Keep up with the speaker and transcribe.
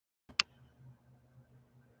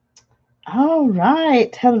All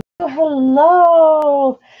right. Hello,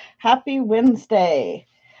 hello. Happy Wednesday.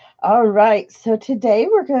 All right. So today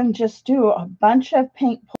we're going to just do a bunch of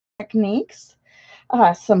paint techniques,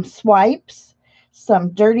 some swipes,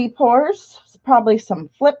 some dirty pours, probably some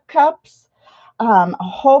flip cups, a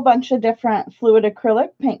whole bunch of different fluid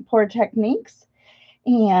acrylic paint pour techniques.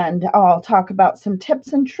 And I'll talk about some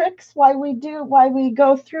tips and tricks why we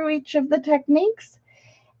go through each of the techniques.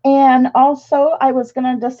 And also, I was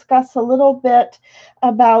going to discuss a little bit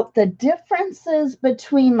about the differences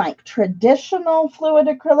between like traditional fluid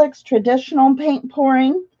acrylics, traditional paint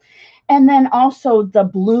pouring, and then also the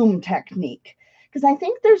bloom technique. Because I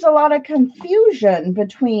think there's a lot of confusion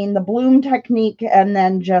between the bloom technique and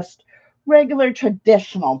then just regular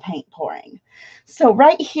traditional paint pouring. So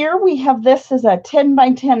right here we have this as a 10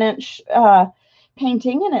 by 10 inch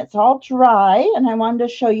painting, and it's all dry. And I wanted to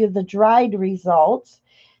show you the dried results.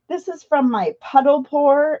 This is from my puddle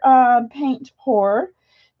pour paint pour.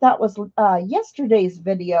 That was yesterday's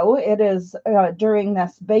video. It is during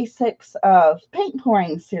this basics of paint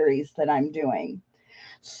pouring series that I'm doing.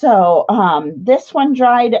 So this one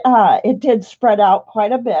dried, it did spread out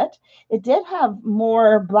quite a bit. It did have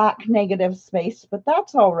more black negative space, but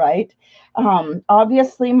that's all right.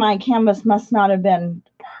 Obviously, my canvas must not have been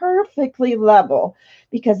perfectly level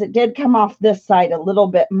because it did come off this side a little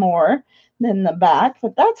bit more than the back,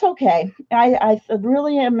 but that's okay. I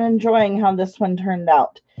really am enjoying how this one turned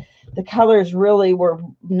out. The colors really were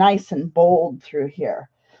nice and bold through here.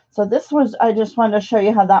 So this was, I just wanted to show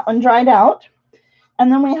you how that one dried out.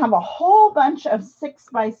 And then we have a whole bunch of 6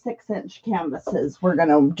 by 6 inch canvases we're going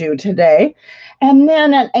to do today. And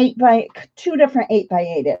then two different 8 by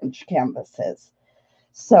 8 inch canvases.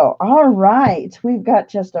 So, all right, we've got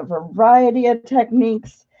just a variety of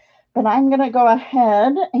techniques, but I'm going to go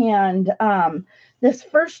ahead and this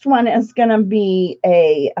first one is going to be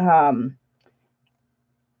a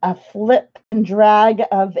flip and drag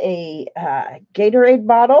of a Gatorade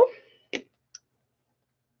bottle.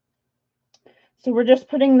 So we're just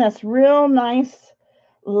putting this real nice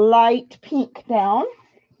light pink down.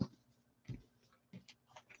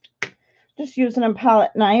 Just using a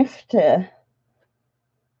palette knife to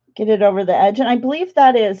get it over the edge. And I believe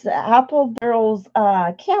that is Apple Barrel's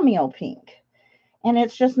Cameo Pink. And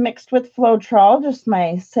it's just mixed with Floetrol, just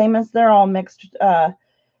same as they're all mixed.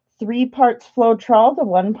 3 parts Floetrol to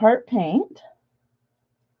 1 part paint.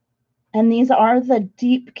 And these are the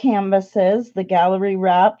deep canvases, the gallery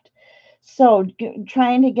wrapped. So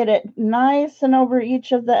trying to get it nice and over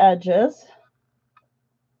each of the edges.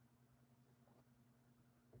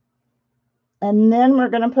 And then we're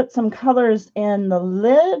going to put some colors in the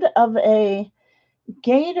lid of a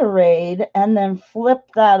Gatorade and then flip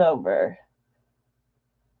that over.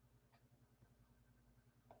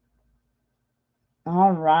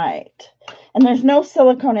 All right. And there's no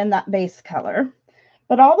silicone in that base color,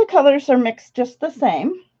 but all the colors are mixed just the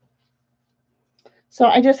same. So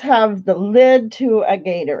I just have the lid to a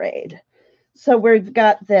Gatorade. So we've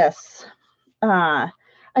got this,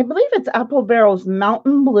 I believe it's Apple Barrel's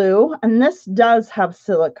Mountain Blue, and this does have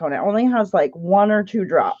silicone. It only has like 1 or 2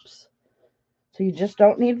 drops. So you just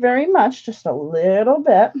don't need very much, just a little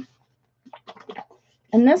bit.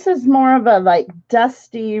 And this is more of a like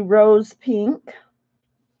dusty rose pink.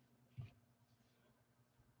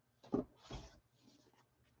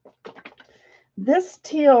 This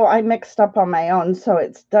teal I mixed up on my own, so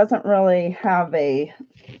it doesn't really have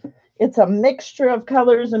it's a mixture of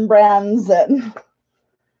colors and brands. And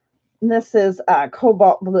this is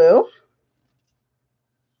cobalt blue.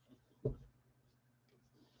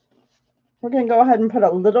 We're going to go ahead and put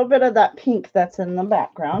a little bit of that pink that's in the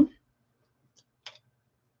background.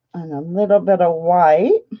 And a little bit of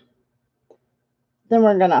white. Then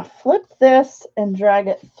we're going to flip this and drag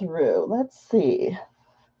it through. Let's see.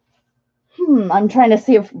 I'm trying to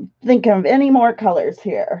think of any more colors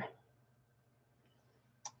here.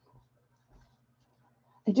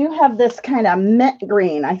 I do have this kind of mint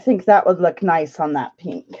green. I think that would look nice on that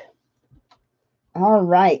pink. All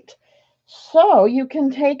right. So you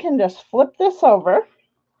can take and just flip this over.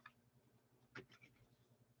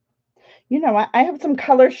 You know what? I have some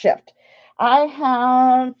color shift. I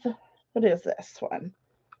have, what is this one?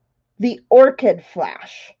 The Orchid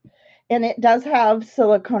Flash. And it does have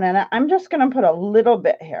silicone in it. I'm just going to put a little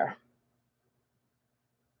bit here.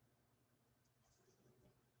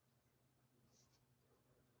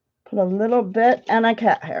 Put a little bit and a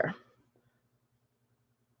cat hair.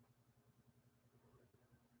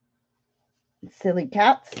 Silly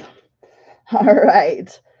cats. All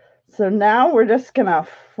right. So now we're just going to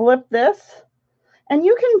flip this. And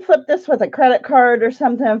you can flip this with a credit card or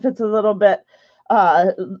something if it's a little bit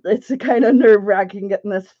It's kind of nerve-wracking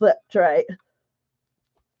getting this flipped right.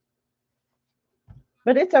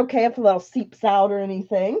 But it's okay if a little seeps out or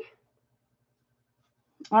anything.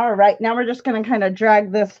 All right, now we're just going to kind of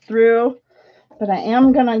drag this through, but I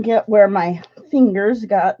am going to get where my fingers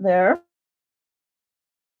got there.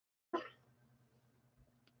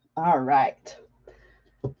 All right.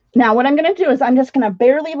 Now what I'm going to do is I'm just going to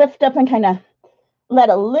barely lift up and kind of let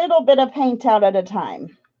a little bit of paint out at a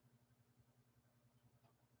time.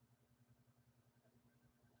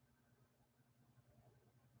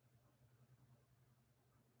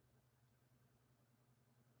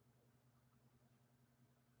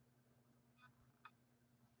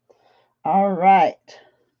 All right,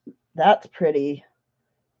 that's pretty.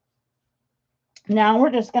 Now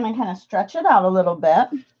we're just going to kind of stretch it out a little bit.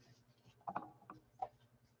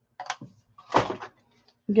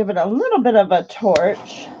 Give it a little bit of a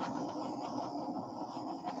torch.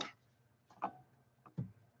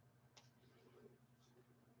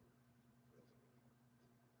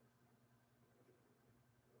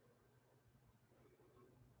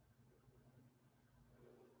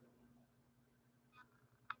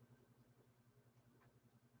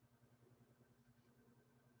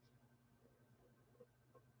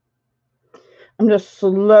 I'm just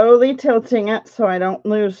slowly tilting it so I don't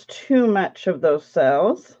lose too much of those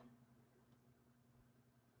cells.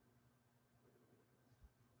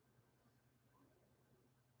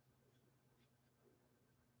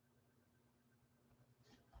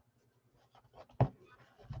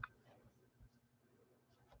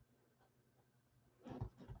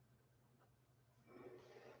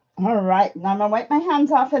 All right, now I'm gonna wipe my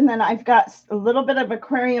hands off, and then I've got a little bit of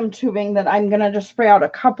aquarium tubing that I'm gonna just spray out a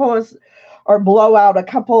couple of, or blow out a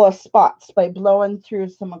couple of spots by blowing through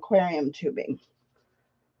some aquarium tubing.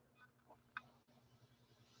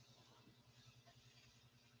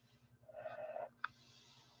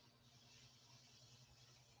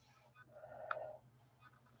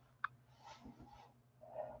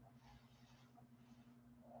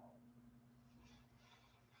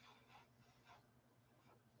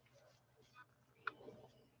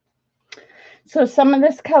 So some of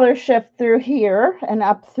this color shift through here and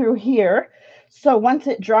up through here. So once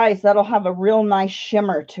it dries, that'll have a real nice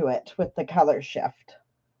shimmer to it with the color shift.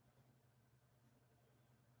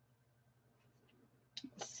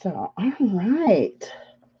 So, all right.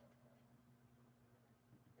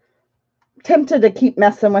 Tempted to keep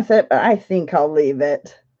messing with it, but I think I'll leave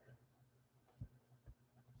it.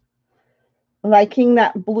 Liking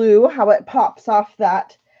that blue, how it pops off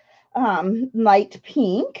that light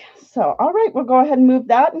pink. So, all right, we'll go ahead and move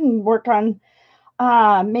that and work on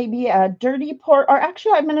maybe a dirty port, or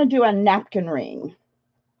actually I'm going to do a napkin ring.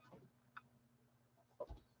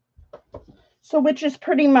 So, which is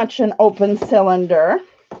pretty much an open cylinder.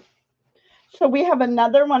 So we have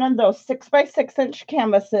another one of those 6x6"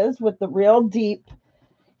 canvases with the real deep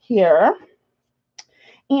here.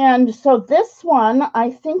 And so this one,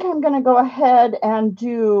 I think I'm going to go ahead and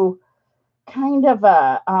do kind of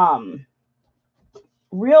a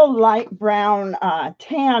real light brown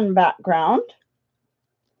tan background.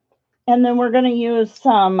 And then we're going to use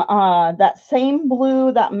some that same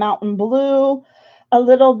blue, that mountain blue, a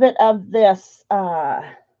little bit of this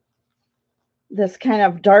this kind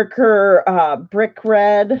of darker brick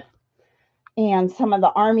red, and some of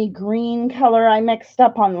the army green color I mixed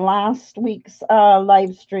up on last week's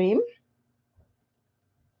live stream.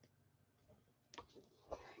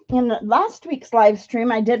 In last week's live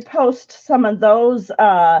stream, I did post some of those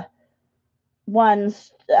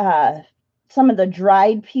ones, some of the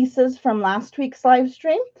dried pieces from last week's live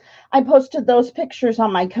stream. I posted those pictures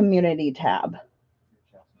on my community tab.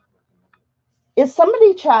 Is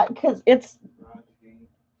somebody chat? Because it's...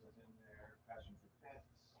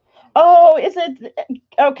 Oh, is it?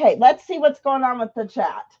 Okay, let's see what's going on with the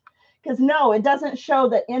chat. Because no, it doesn't show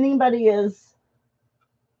that anybody is...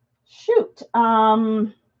 Shoot.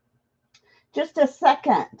 Just a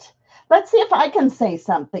second. Let's see if I can say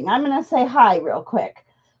something. I'm going to say hi real quick.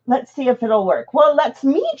 Let's see if it'll work. Well, let's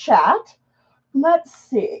me chat. Let's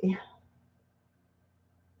see.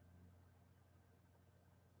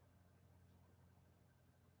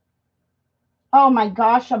 Oh my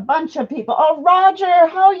gosh, a bunch of people. Oh, Roger,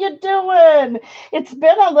 how you doing? It's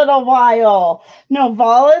been a little while.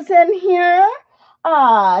 Noval is in here.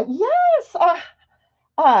 Yes.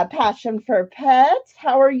 Passion for Pets.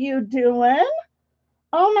 How are you doing?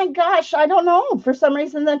 Oh my gosh, I don't know. For some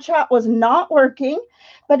reason, the chat was not working.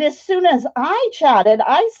 But as soon as I chatted,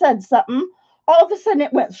 I said something. All of a sudden,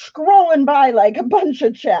 it went scrolling by like a bunch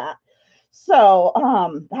of chat. So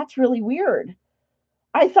that's really weird.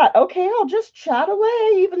 I thought, okay, I'll just chat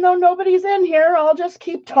away, even though nobody's in here. I'll just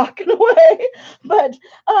keep talking away. But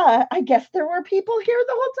I guess there were people here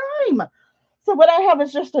the whole time. So what I have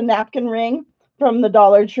is just a napkin ring from the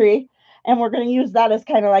Dollar Tree, and we're going to use that as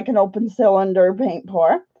kind of like an open cylinder paint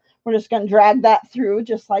pour. We're just going to drag that through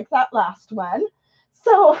just like that last one.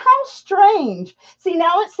 So how strange. See,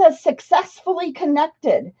 now it says successfully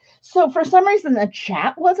connected. So for some reason the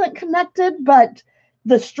chat wasn't connected, but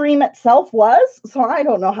the stream itself was. So I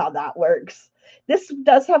don't know how that works. This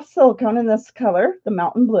does have silicone in this color, the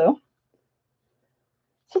Mountain Blue.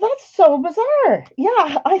 So that's so bizarre.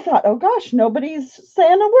 Yeah, I thought, oh gosh, nobody's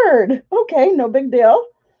saying a word. Okay, no big deal.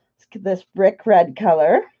 Let's get this brick red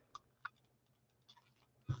color.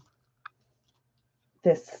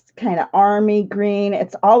 This kind of army green.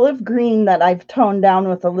 It's olive green that I've toned down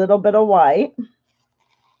with a little bit of white.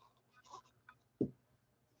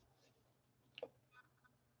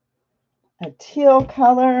 A teal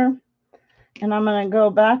color. And I'm going to go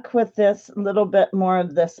back with this little bit more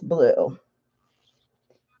of this blue.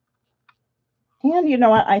 And you know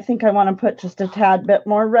what? I think I want to put just a tad bit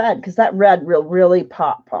more red because that red will really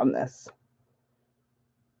pop on this.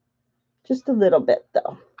 Just a little bit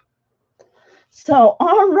though. So,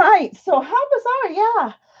 all right. So how bizarre.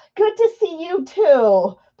 Yeah. Good to see you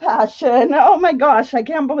too, Passion. Oh my gosh. I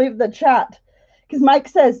can't believe the chat. Because Mike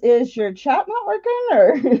says, is your chat not working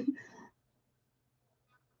or?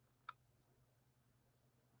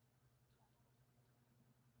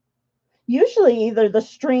 Usually either the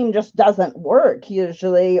stream just doesn't work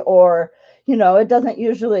usually, or, you know, it doesn't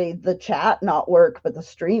usually the chat not work, but the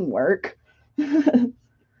stream work.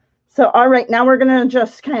 So, all right, now we're going to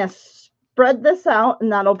just kind of spread this out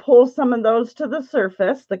and that'll pull some of those to the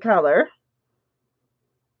surface, the color.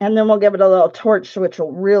 And then we'll give it a little torch, which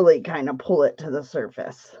will really kind of pull it to the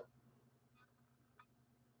surface.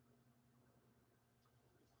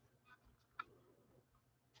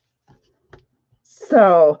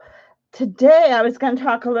 So today I was going to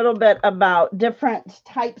talk a little bit about different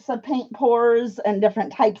types of paint pours and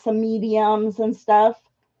different types of mediums and stuff.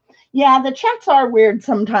 Yeah, the chats are weird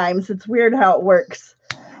sometimes. It's weird how it works.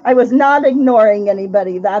 I was not ignoring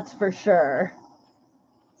anybody, that's for sure.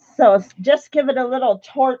 So just give it a little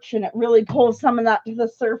torch and it really pulls some of that to the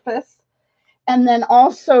surface. And then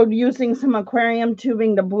also using some aquarium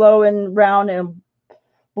tubing to blow in around and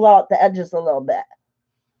blow out the edges a little bit.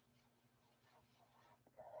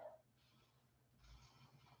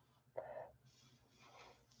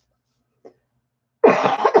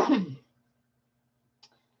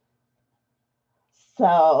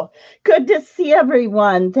 So good to see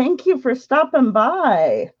everyone. Thank you for stopping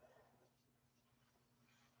by.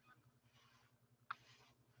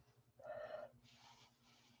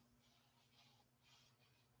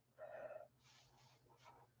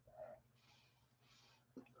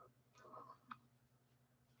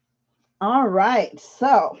 All right,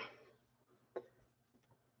 so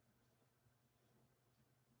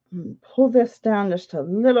pull this down just a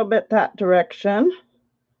little bit that direction.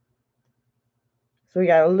 So we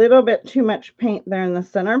got a little bit too much paint there in the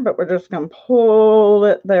center, but we're just going to pull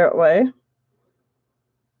it that way.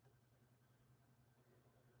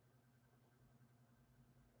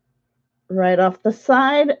 Right off the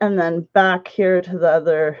side and then back here to the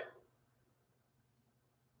other.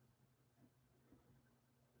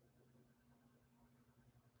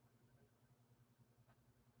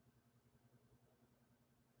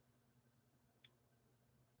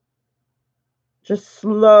 Just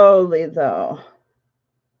slowly though.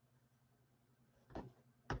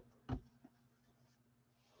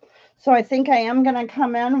 So I think I am going to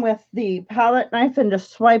come in with the palette knife and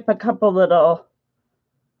just swipe a couple little.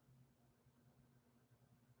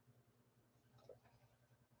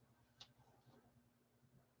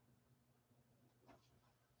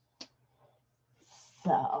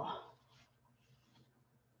 So.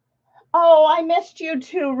 Oh, I missed you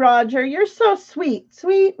too, Roger. You're so sweet.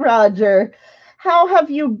 Sweet Roger. How have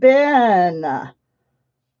you been?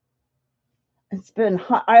 It's been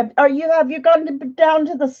hot. Have you gone down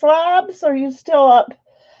to the slabs? Or are you still up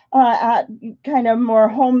at kind of more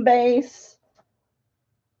home base?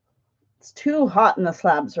 It's too hot in the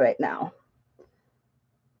slabs right now.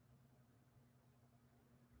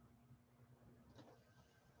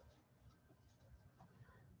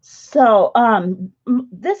 So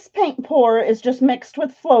this paint pour is just mixed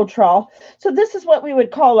with Floetrol. So this is what we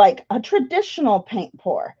would call like a traditional paint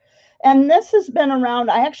pour. And this has been around.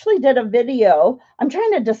 I actually did a video. I'm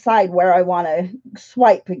trying to decide where I want to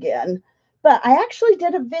swipe again. But I actually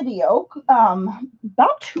did a video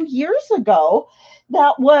about 2 years ago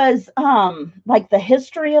that was like the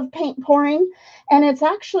history of paint pouring. And it's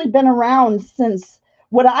actually been around since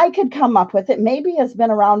what I could come up with, it maybe has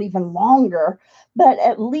been around even longer, but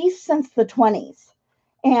at least since the 20s.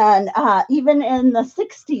 And even in the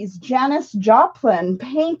 60s, Janis Joplin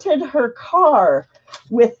painted her car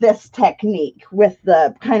with this technique, with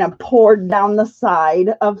the kind of poured down the side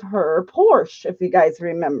of her Porsche, if you guys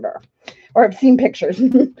remember, or have seen pictures.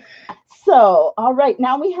 So, all right,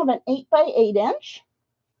 now we have an 8x8 inch.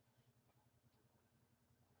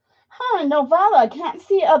 Novala, I can't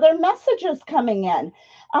see other messages coming in.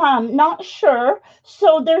 Not sure.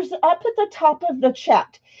 So there's up at the top of the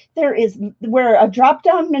chat, there is where a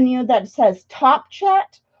drop-down menu that says top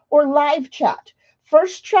chat or live chat.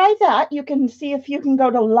 First try that. You can see if you can go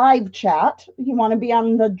to live chat. You want to be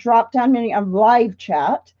on the drop-down menu of live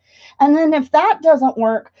chat. And then if that doesn't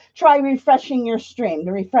work, try refreshing your stream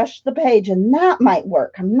to refresh the page, and that might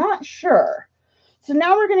work. I'm not sure. So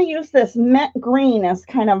now we're going to use this mint green as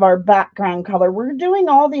kind of our background color. We're doing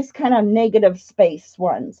all these kind of negative space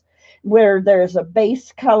ones where there's a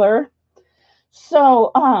base color.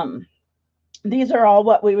 So these are all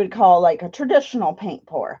what we would call like a traditional paint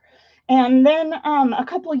pour. And then a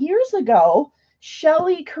couple years ago,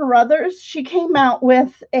 Shelley Carruthers, she came out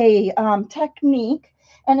with a technique,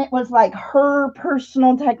 and it was like her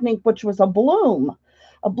personal technique, which was a bloom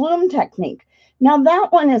technique. Now, that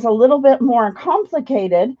one is a little bit more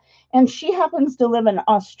complicated, and she happens to live in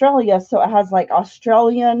Australia, so it has like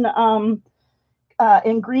Australian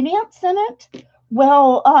ingredients in it.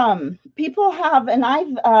 Well, people have, and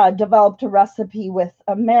I've developed a recipe with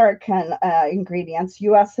American ingredients,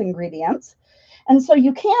 U.S. ingredients, and so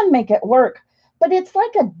you can make it work, but it's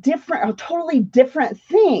like a totally different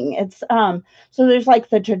thing. It's so there's like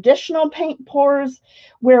the traditional paint pours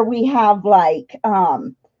where we have like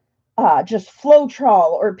just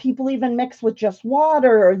Floetrol, or people even mix with just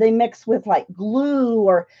water, or they mix with like glue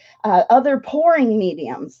or other pouring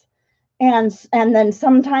mediums. And then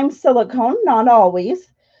sometimes silicone, not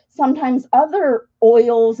always, sometimes other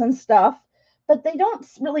oils and stuff, but they don't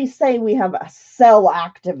really say we have a cell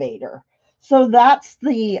activator. So that's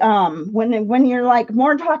the, when you're like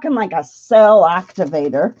more talking like a cell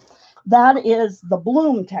activator, that is the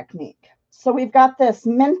bloom technique. So we've got this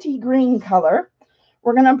minty green color.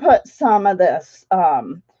 We're going to put some of this,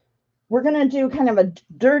 we're going to do kind of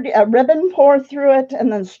a ribbon pour through it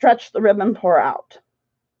and then stretch the ribbon pour out.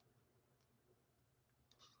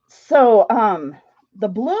 So the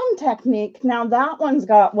bloom technique, now that one's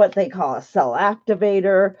got what they call a cell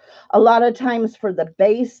activator. A lot of times for the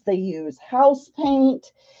base, they use house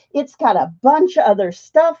paint. It's got a bunch of other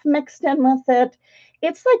stuff mixed in with it.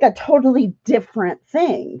 It's like a totally different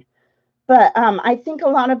thing. But I think a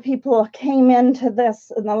lot of people came into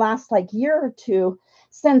this in the last like year or two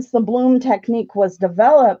since the bloom technique was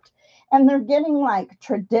developed, and they're getting like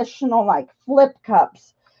traditional like flip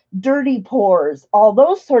cups, dirty pours, all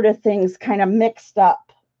those sort of things kind of mixed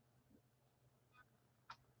up.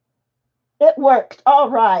 It worked. All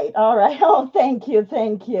right. All right. Oh, thank you.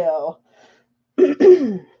 Thank you.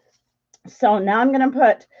 So now I'm going to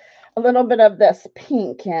put a little bit of this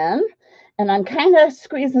pink in. And I'm kind of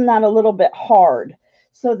squeezing that a little bit hard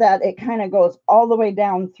so that it kind of goes all the way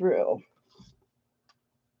down through.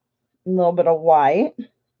 A little bit of white.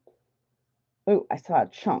 Oh, I saw a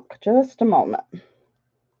chunk. Just a moment.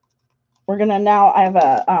 We're going to now, I have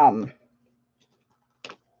a,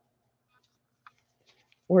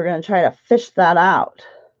 we're going to try to fish that out.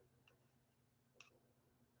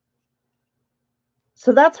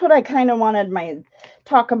 So that's what I kind of wanted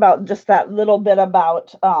talk about, just that little bit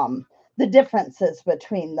about the differences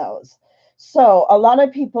between those. So a lot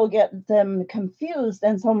of people get them confused.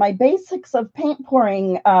 And so my basics of paint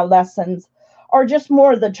pouring lessons are just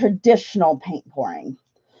more the traditional paint pouring.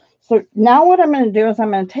 So now what I'm going to do is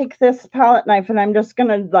I'm going to take this palette knife and I'm just going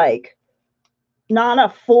to like, not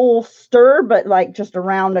a full stir, but like just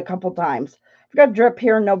around a couple times. I've got drip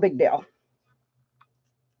here, no big deal.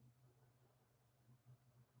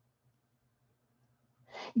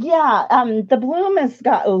 Yeah, the bloom has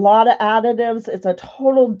got a lot of additives. It's a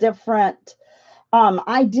total different.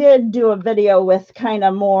 I did do a video with kind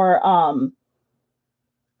of more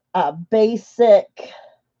basic,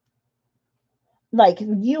 like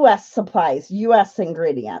U.S. supplies, U.S.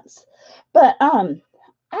 ingredients. But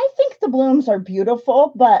I think the blooms are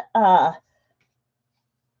beautiful, but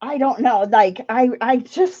I don't know. Like I like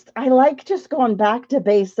just going back to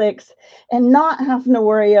basics and not having to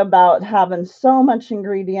worry about having so much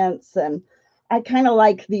ingredients. And I kind of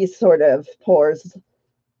like these sort of pours.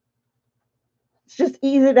 It's just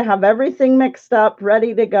easy to have everything mixed up,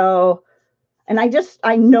 ready to go. And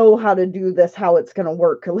I know how to do this, how it's going to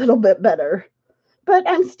work a little bit better. But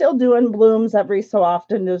I'm still doing blooms every so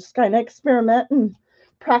often to just kind of experiment and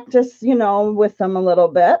practice, you know, with them a little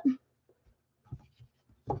bit.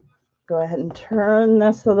 Go ahead and turn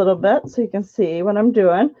this a little bit so you can see what I'm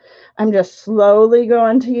doing. I'm just slowly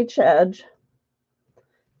going to each edge,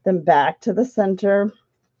 then back to the center.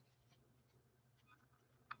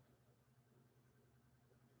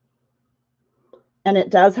 And it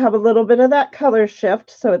does have a little bit of that color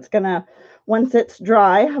shift, so it's gonna, once it's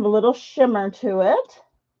dry, have a little shimmer to it.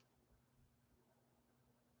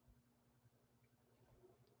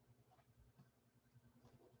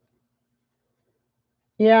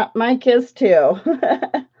 Yeah, Mike is too.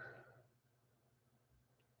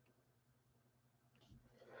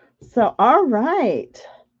 So, all right.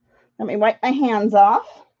 Let me wipe my hands off.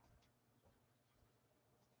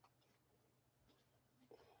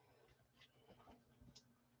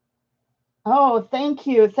 Oh, thank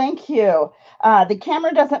you. Thank you. The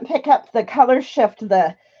camera doesn't pick up the color shift.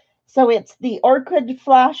 So it's the orchid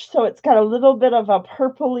flash. So it's got a little bit of a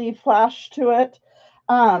purpley flash to it.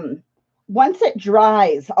 Once it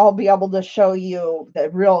dries, I'll be able to show you the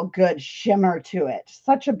real good shimmer to it.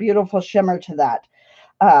 Such a beautiful shimmer to that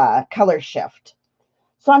color shift.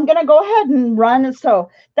 So I'm going to go ahead and run. So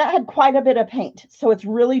that had quite a bit of paint. So it's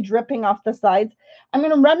really dripping off the sides. I'm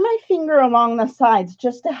going to run my finger along the sides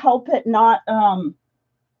just to help it not,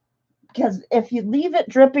 because if you leave it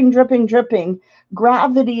dripping, dripping, dripping,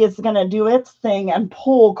 gravity is going to do its thing and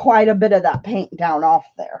pull quite a bit of that paint down off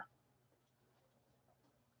there.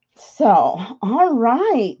 So, all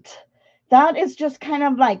right. That is just kind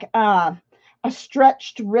of like a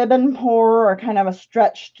stretched ribbon pour or kind of a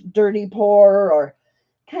stretched dirty pour or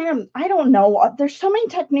kind of, I don't know. There's so many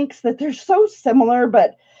techniques that they're so similar,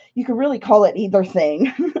 but you could really call it either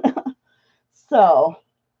thing. So,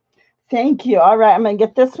 thank you. All right, I'm going to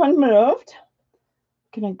get this one moved.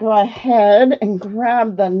 Going to go ahead and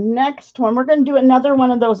grab the next one. We're going to do another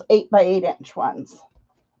one of those 8 by 8 inch ones.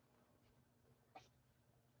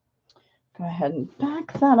 Go ahead and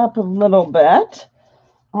back that up a little bit.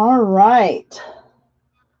 All right.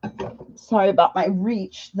 Sorry about my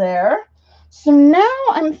reach there. So now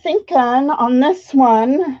I'm thinking on this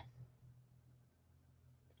one,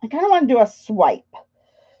 I kind of want to do a swipe.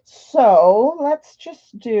 So let's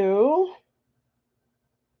just do,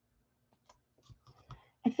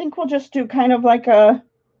 I think we'll just do kind of like a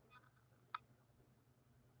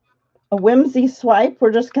whimsy swipe.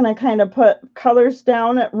 We're just going to kind of put colors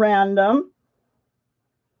down at random.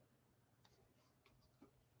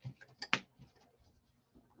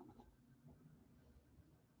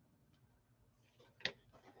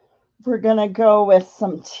 We're going to go with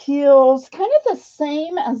some teals, kind of the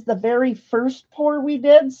same as the very first pour we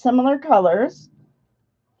did, similar colors.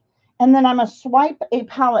 And then I'm going to swipe a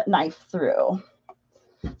palette knife through.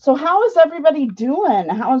 So how is everybody doing?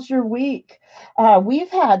 How's your week? We've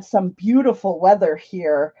had some beautiful weather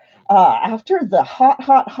here. After the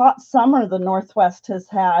hot summer the Northwest has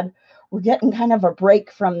had, we're getting kind of a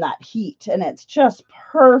break from that heat, and it's just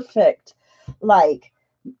perfect, like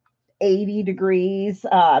 80 degrees,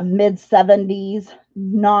 mid 70s,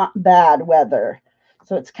 not bad weather.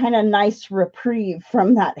 So it's kind of nice reprieve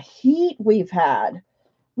from that heat we've had.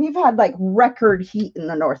 We've had like record heat in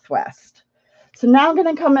the Northwest. So now I'm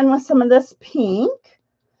going to come in with some of this pink,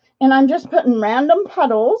 and I'm just putting random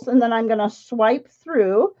puddles, and then I'm going to swipe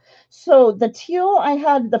through. So the teal I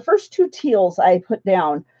had, the first 2 teals I put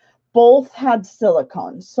down, both had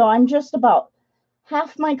silicone. So I'm just about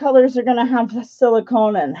half my colors are going to have the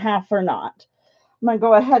silicone and half are not. I'm going to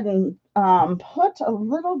go ahead and put a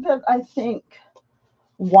little bit, I think,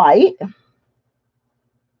 white.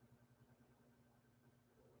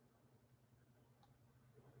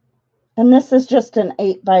 And this is just an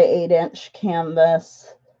 8 by 8 inch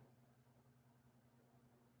canvas.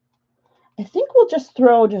 I think we'll just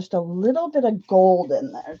throw just a little bit of gold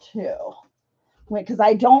in there too, because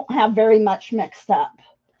I don't have very much mixed up.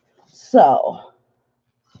 So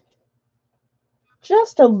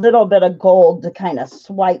just a little bit of gold to kind of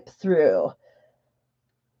swipe through.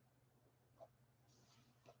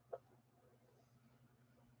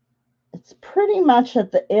 It's pretty much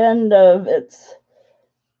at the end of its,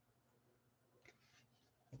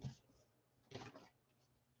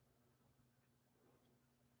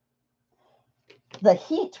 the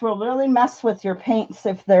heat will really mess with your paints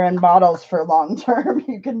if they're in bottles for long term,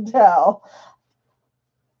 you can tell.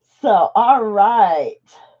 So, all right.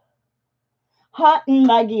 Hot and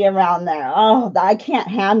muggy around there. Oh, I can't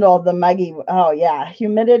handle the muggy. Oh, yeah.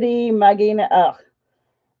 Humidity, mugging. Ugh.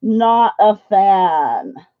 Not a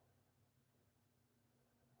fan.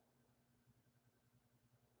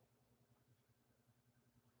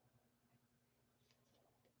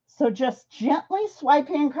 So just gently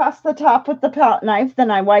swiping across the top with the palette knife,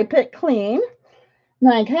 then I wipe it clean.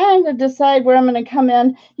 Then I kind of decide where I'm going to come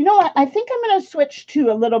in. You know what? I think I'm going to switch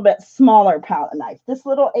to a little bit smaller palette knife. This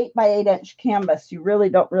little 8x8" canvas, you really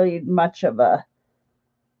don't need much of a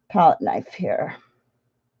palette knife here.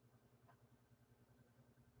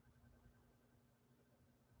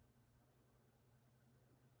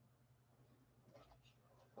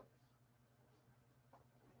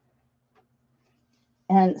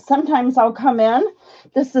 And sometimes I'll come in.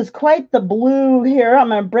 This is quite the blue here. I'm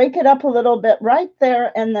going to break it up a little bit right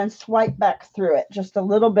there and then swipe back through it just a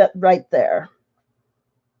little bit right there.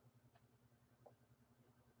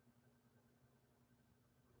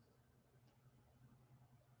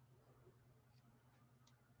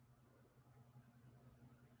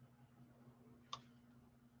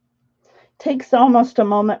 Takes almost a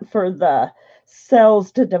moment for the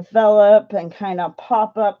cells to develop and kind of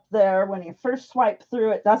pop up there. When you first swipe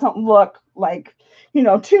through, it doesn't look like, you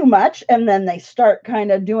know, too much, and then they start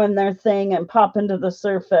kind of doing their thing and pop into the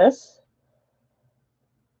surface.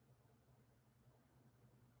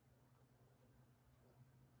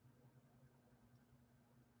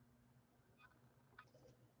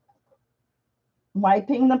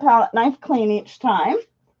 Wiping the palette knife clean each time.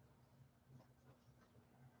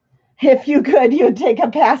 If you could, you'd take a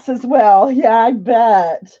pass as well. Yeah, I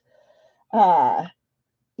bet. Yeah,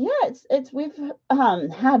 we've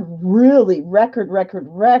had really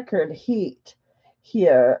record heat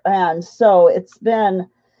here, and so it's been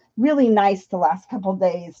really nice the last couple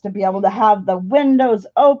days to be able to have the windows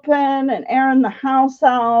open and airing the house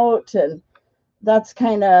out, and that's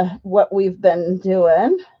kind of what we've been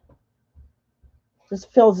doing.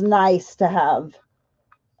 Just feels nice to have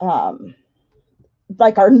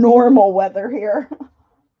like our normal weather here.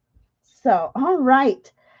 So, all right.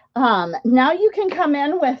 Now you can come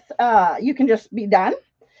in with, you can just be done.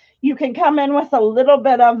 You can come in with a little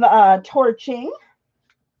bit of torching.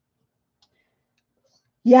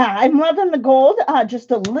 Yeah, I'm loving the gold,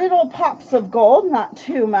 just a little pops of gold, not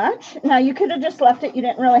too much. Now you could have just left it. You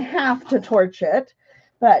didn't really have to torch it,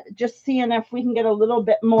 but just seeing if we can get a little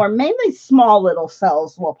bit more, mainly small little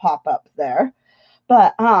cells will pop up there.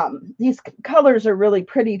 But these colors are really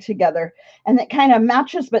pretty together, and it kind of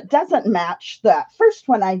matches, but doesn't match that first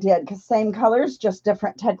one I did because same colors, just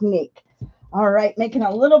different technique. All right, making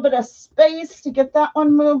a little bit of space to get that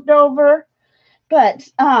one moved over. But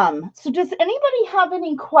so does anybody have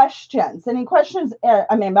any questions? Any questions,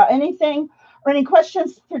 I mean, about anything, or any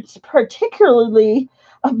questions particularly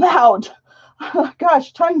about, oh,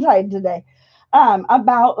 gosh, tongue-tied today,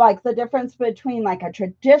 about like the difference between like a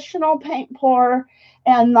traditional paint pour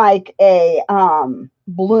and like a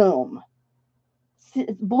bloom.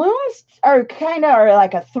 Blooms are kind of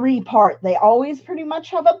like a three-part. They always pretty much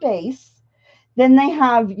have a base. Then they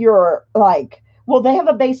have your like, well, they have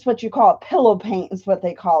a base, what you call a pillow paint is what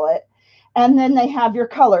they call it. And then they have your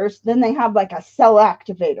colors. Then they have like a cell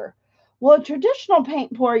activator. Well, a traditional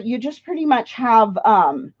paint pour, you just pretty much have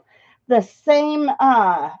the same,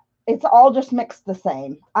 it's all just mixed the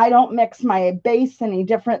same. I don't mix my base any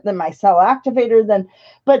different than my cell activator,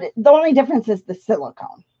 but the only difference is the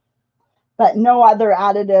silicone. But no other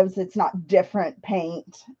additives. It's not different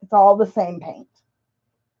paint. It's all the same paint.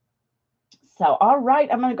 So, all right,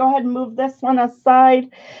 I'm going to go ahead and move this one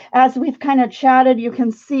aside. As we've kind of chatted, you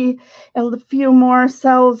can see a few more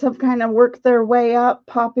cells have kind of worked their way up,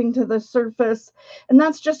 popping to the surface. And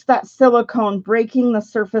that's just that silicone breaking the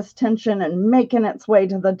surface tension and making its way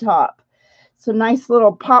to the top. So nice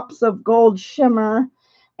little pops of gold shimmer.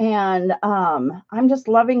 And I'm just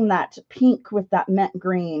loving that pink with that mint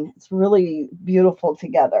green. It's really beautiful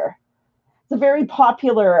together. It's a very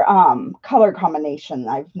popular color combination,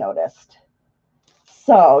 I've noticed.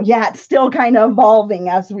 So yeah, it's still kind of evolving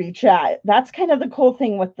as we chat. That's kind of the cool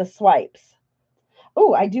thing with the swipes.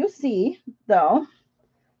 Oh, I do see, though,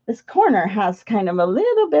 this corner has kind of a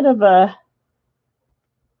little bit of a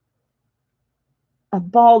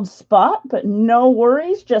bald spot, but no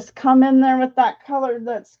worries. Just come in there with that color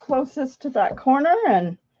that's closest to that corner.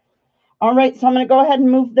 And all right, so I'm going to go ahead and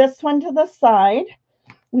move this one to the side.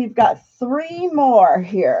 We've got three more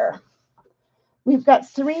here. We've got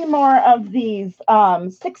three more of these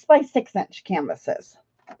 6x6" canvases.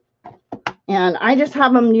 And I just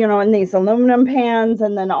have them, you know, in these aluminum pans,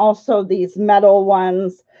 and then also these metal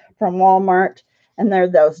ones from Walmart. And they're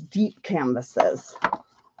those deep canvases.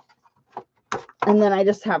 And then I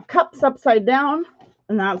just have cups upside down,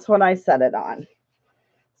 and that's what I set it on.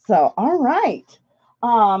 So, all right.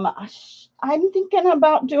 I'm thinking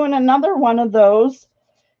about doing another one of those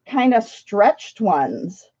kind of stretched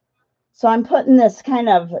ones. So I'm putting this kind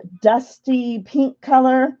of dusty pink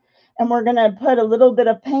color And we're going to put a little bit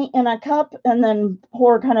of paint in a cup and then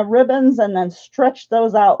pour kind of ribbons and then stretch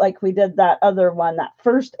those out like we did that other one, that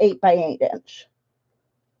first 8x8 inch.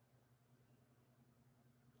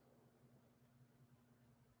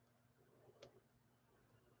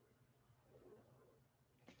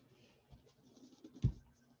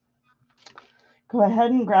 Go ahead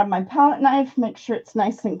and grab my palette knife, make sure it's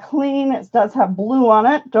nice and clean. It does have blue on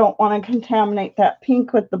it. Don't want to contaminate that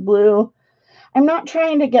pink with the blue. I'm not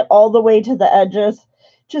trying to get all the way to the edges,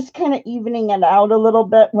 just kind of evening it out a little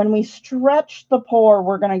bit. When we stretch the pour,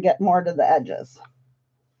 we're going to get more to the edges.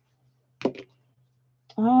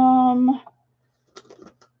 Gonna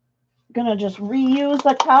just reuse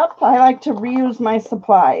a cup. I like to reuse my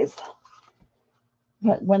supplies,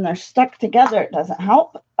 but when they're stuck together, it doesn't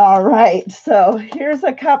help. All right, so here's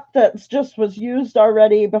a cup that just was used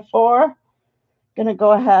already before. Gonna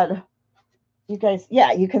go ahead. You guys,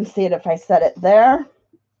 yeah, you can see it if I set it there.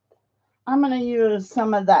 I'm gonna use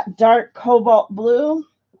some of that dark cobalt blue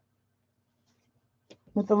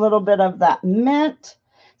with a little bit of that mint.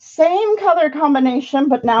 Same color combination,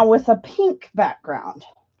 but now with a pink background.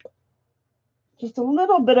 Just a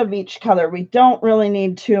little bit of each color. We don't really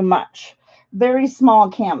need too much. Very small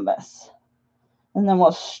canvas. And then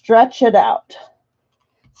we'll stretch it out.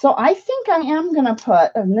 So I think I am going to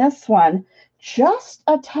put in this one just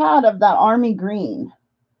a tad of that army green.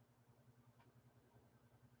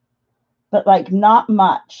 But like not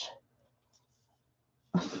much.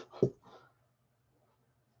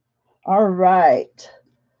 All right.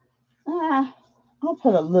 I'll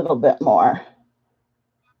put a little bit more.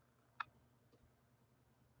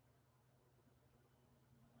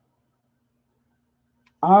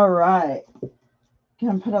 All right.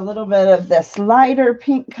 Gonna put a little bit of this lighter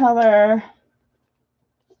pink color.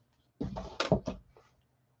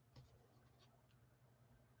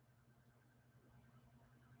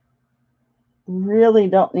 Really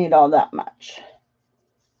don't need all that much.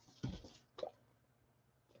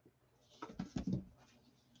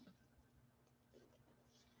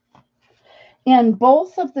 And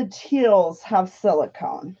both of the teals have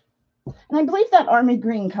silicone. And I believe that army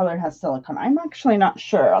green color has silicone. I'm actually not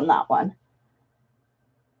sure on that one.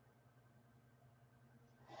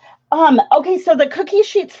 Okay, so the cookie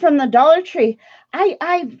sheets from the Dollar Tree,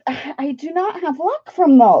 I do not have luck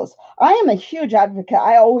from those. I am a huge advocate.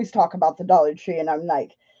 I always talk about the Dollar Tree, and I'm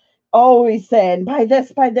like always saying buy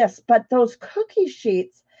this, buy this. But those cookie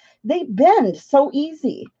sheets, they bend so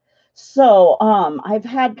easy. So I've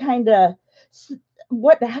had kind of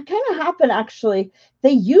what kind of happened actually.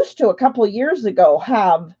 They used to a couple of years ago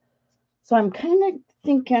have. So I'm kind of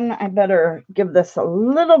thinking I better give this a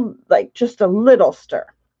little, like just a little stir.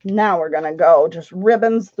 Now we're going to go just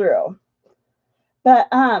ribbons through. But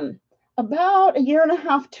about a year and a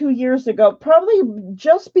half, 2 years ago, probably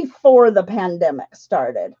just before the pandemic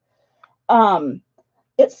started,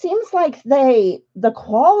 it seems like the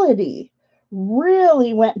quality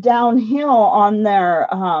really went downhill on their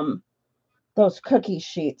those cookie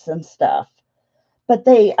sheets and stuff. But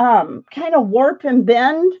they kind of warp and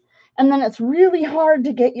bend, and then it's really hard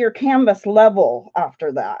to get your canvas level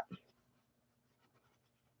after that.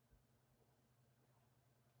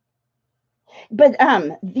 But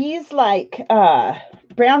these like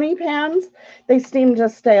brownie pans, they seem to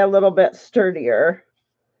stay a little bit sturdier.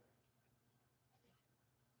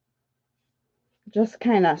 Just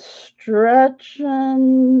kind of stretching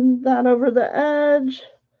that over the edge.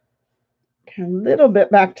 Kind of a little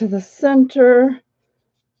bit back to the center.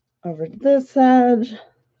 Over this edge.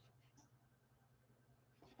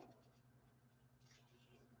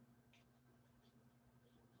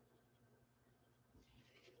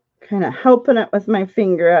 Kind of helping it with my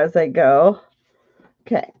finger as I go.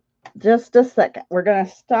 Okay, just a second. We're going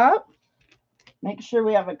to stop. Make sure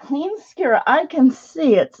we have a clean skewer. I can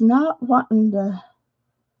see it's not wanting to.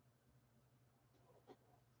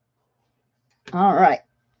 All right.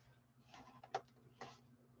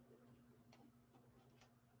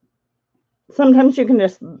 Sometimes you can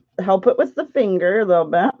just help it with the finger a little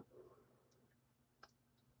bit.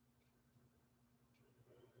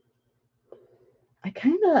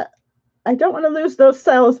 I don't want to lose those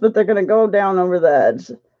cells, but they're going to go down over the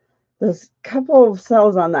edge. Those couple of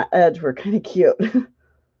cells on that edge were kind of cute.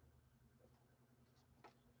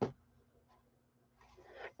 But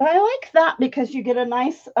I like that because you get a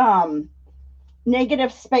nice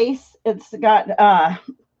negative space. It's got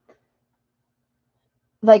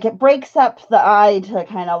like it breaks up the eye to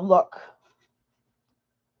kind of look.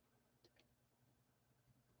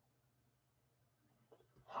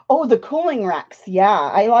 Oh, the cooling racks. Yeah,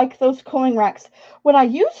 I like those cooling racks. What I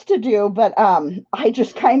used to do, but I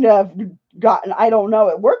just kind of gotten, I don't know,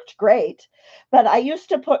 it worked great. But I used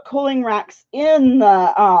to put cooling racks in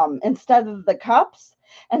the, instead of the cups,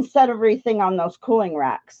 and set everything on those cooling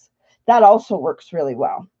racks. That also works really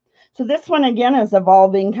well. So this one again is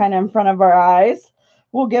evolving kind of in front of our eyes.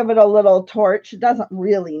 We'll give it a little torch. It doesn't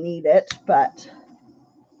really need it, but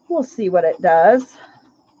we'll see what it does.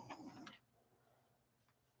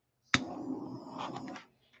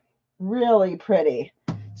 Really pretty.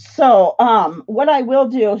 So what I will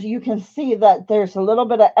do is, you can see that there's a little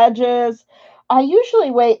bit of edges. I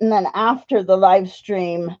usually wait, and then after the live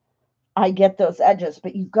stream, I get those edges,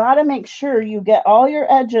 but you got to make sure you get all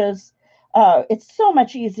your edges. It's so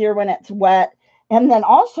much easier when it's wet. And then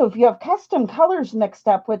also, if you have custom colors mixed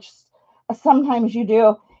up, which sometimes you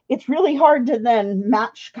do, it's really hard to then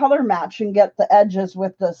color match and get the edges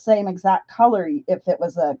with the same exact color if it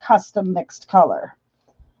was a custom mixed color.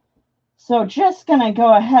 So just going to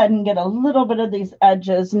go ahead and get a little bit of these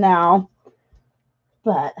edges now.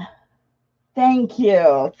 But thank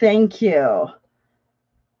you. Thank you.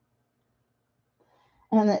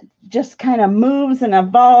 And it just kind of moves and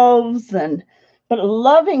evolves, but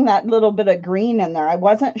loving that little bit of green in there. I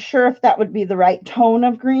wasn't sure if that would be the right tone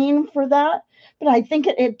of green for that, but I think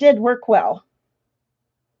it did work well.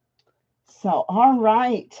 So, all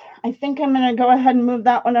right. I think I'm going to go ahead and move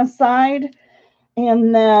that one aside,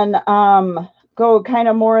 and then go kind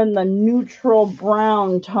of more in the neutral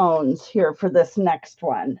brown tones here for this next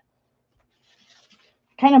one.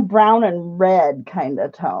 Kind of brown and red kind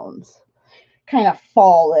of tones. Kind of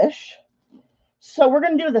fallish. So we're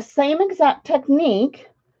going to do the same exact technique,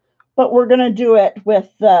 but we're going to do it with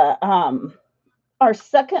the our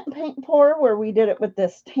second paint pour, where we did it with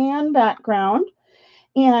this tan background,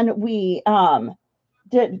 and we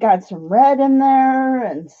got some red in there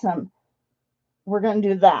and some. We're going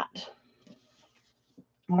to do that.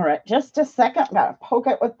 All right, just a second. Got to poke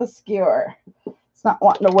it with the skewer. It's not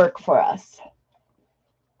wanting to work for us.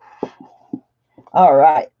 All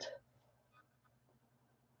right.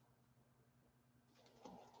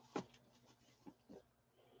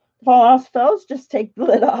 If all else fails, just take the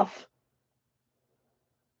lid off.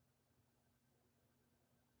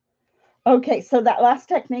 Okay, so that last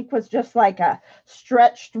technique was just like a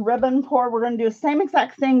stretched ribbon pour. We're going to do the same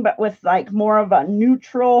exact thing, but with like more of a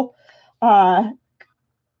neutral, kind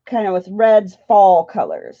of with reds, fall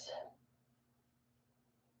colors.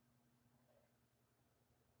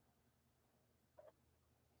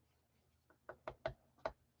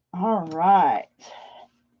 All right.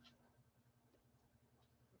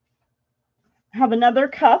 I have another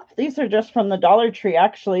cup. These are just from the Dollar Tree,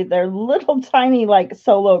 actually. They're little tiny, like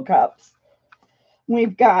solo cups.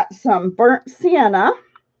 We've got some burnt sienna.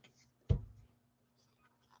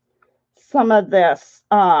 Some of this,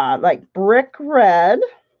 like brick red.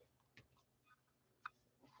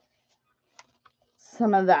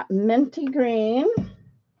 Some of that minty green.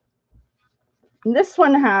 And this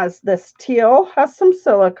one has this teal, has some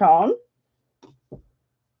silicone.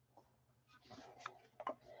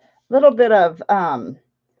 Little bit of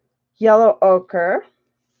yellow ochre.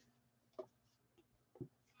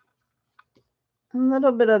 A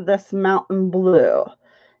little bit of this mountain blue.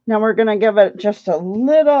 Now we're going to give it just a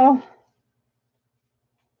little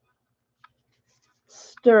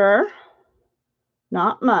stir,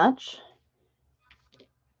 not much.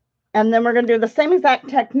 And then we're going to do the same exact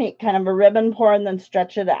technique, kind of a ribbon pour and then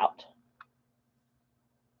stretch it out.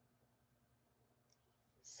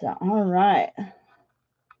 So, all right.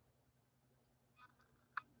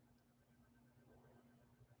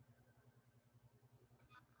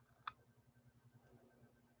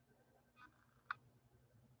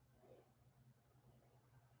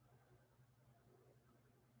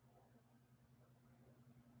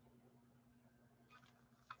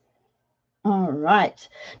 All right.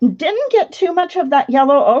 Didn't get too much of that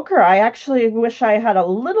yellow ochre. I actually wish I had a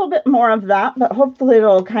little bit more of that, but hopefully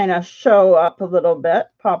it'll kind of show up a little bit,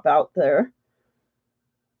 pop out there.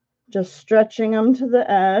 Just stretching them to the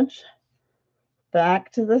edge,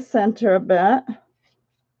 back to the center a bit.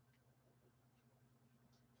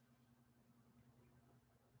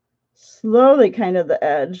 Slowly kind of the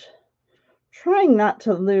edge, trying not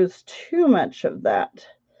to lose too much of that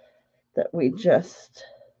we just.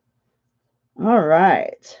 All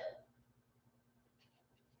right.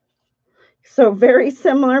 So very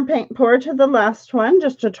similar paint pour to the last one,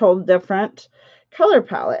 just a total different color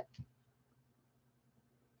palette.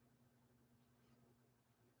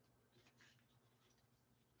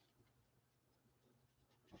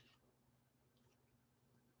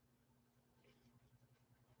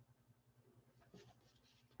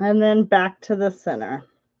 And then back to the center.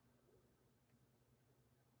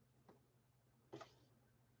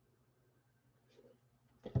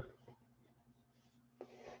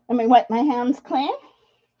 Let me wipe my hands clean.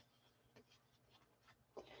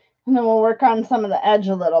 And then we'll work on some of the edge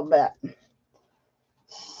a little bit.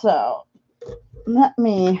 So let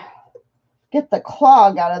me get the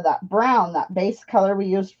clog out of that brown, that base color we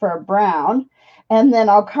used for a brown. And then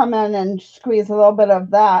I'll come in and squeeze a little bit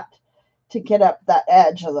of that to get up that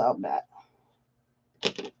edge a little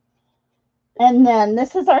bit. And then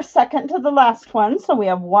this is our second to the last one. So we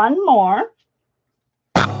have one more.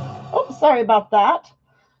 Oh, sorry about that.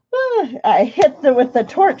 I hit with the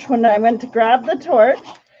torch when I went to grab the torch.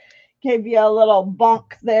 Gave you a little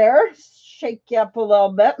bunk there. Shake you up a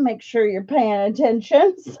little bit. Make sure you're paying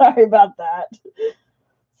attention. Sorry about that.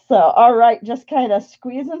 So, all right, just kind of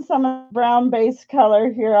squeezing some of the brown base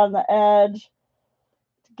color here on the edge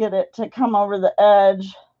to get it to come over the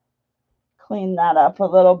edge. Clean that up a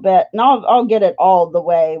little bit. And I'll get it all the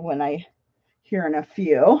way when I here in a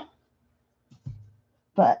few.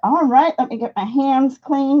 But all right, let me get my hands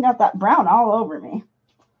clean. Got that brown all over me.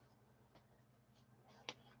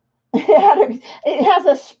 It has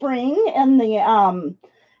a spring in the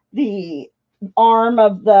arm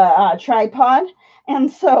of the tripod.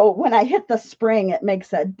 And so when I hit the spring, it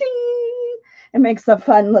makes a ding. It makes a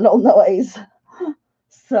fun little noise.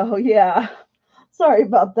 So yeah, sorry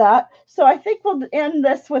about that. So I think we'll end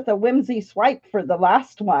this with a whimsy swipe for the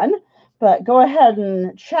last one. But go ahead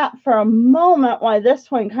and chat for a moment while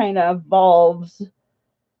this one kind of evolves.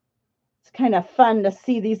 It's kind of fun to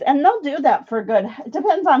see these. And they'll do that for good. It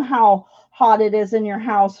depends on how hot it is in your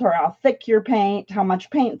house or how thick your paint, how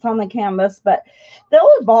much paint's on the canvas. But they'll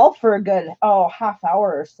evolve for a good, half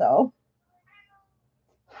hour or so.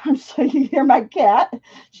 So you hear my cat.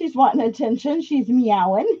 She's wanting attention. She's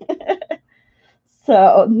meowing.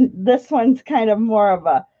 So this one's kind of more of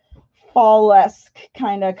a fall-esque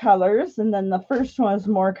kind of colors. And then the first one is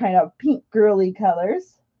more kind of pink girly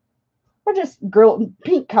colors. Or just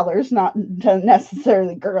pink colors, not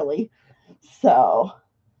necessarily girly. So,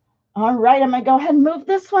 all right, I'm going to go ahead and move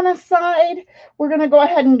this one aside. We're going to go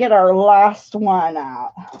ahead and get our last one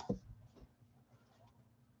out.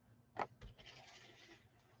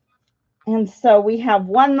 And so we have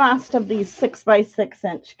one last of these 6x6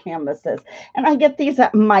 inch canvases. And I get these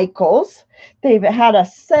at Michael's. They've had a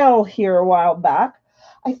sale here a while back.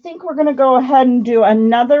 I think we're going to go ahead and do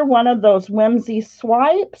another one of those whimsy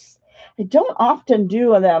swipes. I don't often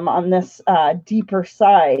do them on this deeper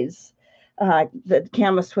size, the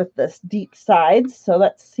canvas with this deep sides. So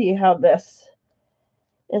let's see how this,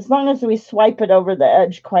 as long as we swipe it over the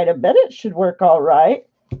edge quite a bit, it should work all right.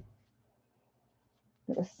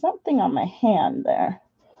 There's something on my hand there.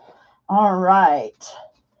 All right.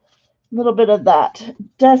 A little bit of that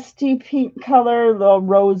dusty pink color, a little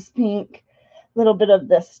rose pink, a little bit of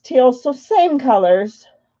this teal. So same colors.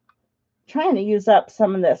 Trying to use up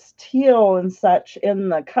some of this teal and such in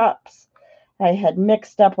the cups. I had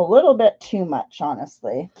mixed up a little bit too much,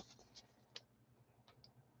 honestly.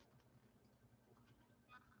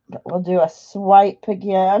 But we'll do a swipe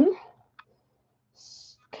again.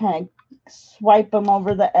 Kind of swipe them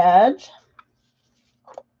over the edge.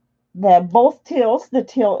 Both teals, the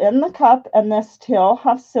teal in the cup and this teal,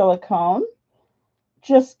 have silicone.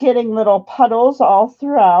 Just getting little puddles all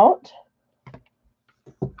throughout.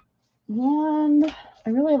 And I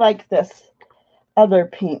really like this other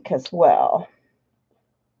pink as well.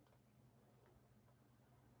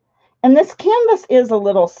 And this canvas is a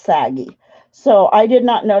little saggy. So I did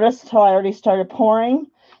not notice until I already started pouring.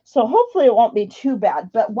 So hopefully it won't be too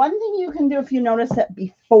bad. But one thing you can do if you notice it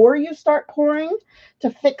before you start pouring to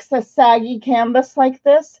fix a saggy canvas like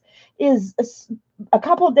this is a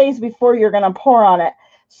couple of days before you're going to pour on it,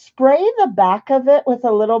 spray the back of it with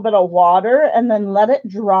a little bit of water and then let it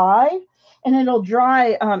dry. And it'll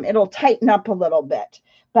dry, it'll tighten up a little bit.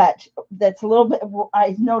 But that's a little bit,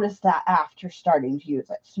 I noticed that after starting to use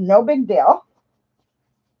it. So no big deal.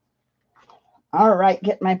 All right,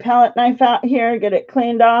 get my palette knife out here, get it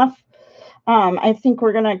cleaned off. I think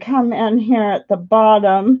we're going to come in here at the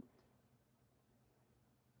bottom.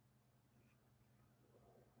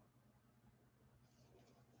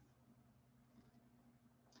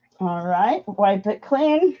 All right, wipe it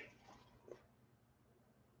clean.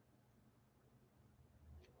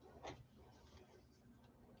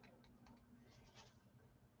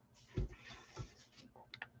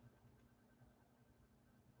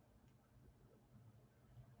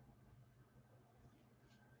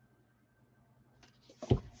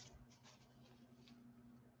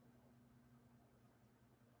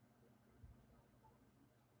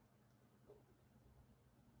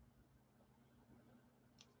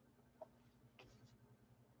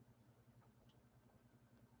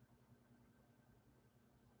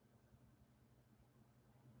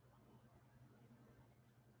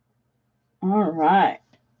 All right.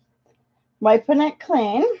 Wiping it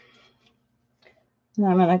clean. And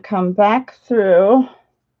I'm going to come back through.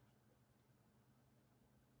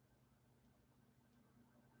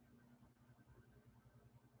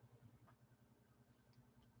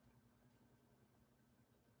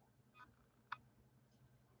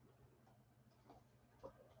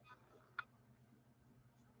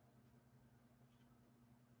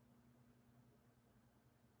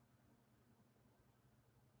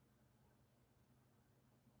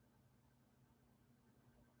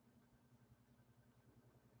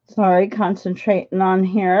 Sorry, concentrating on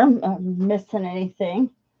here. I'm missing anything.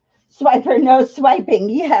 Swiper, no swiping.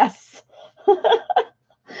 Yes.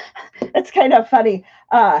 It's kind of funny.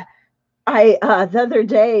 I the other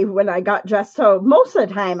day when I got dressed, so most of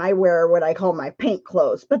the time I wear what I call my paint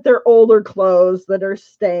clothes, but they're older clothes that are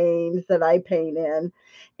stained that I paint in.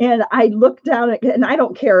 And I look down at, and I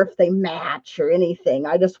don't care if they match or anything.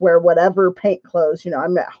 I just wear whatever paint clothes.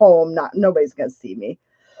 I'm at home, nobody's gonna see me.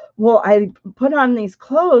 Well, I put on these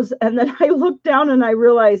clothes, and then I look down and I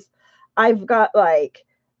realize I've got like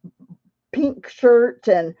pink shirt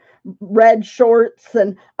and red shorts,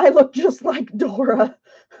 and I look just like Dora.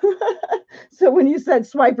 So when you said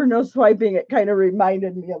swiper, no swiping, it kind of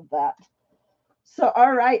reminded me of that. So,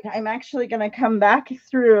 all right, I'm actually going to come back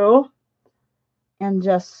through and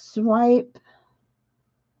just swipe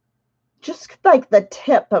just like the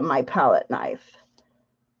tip of my palette knife.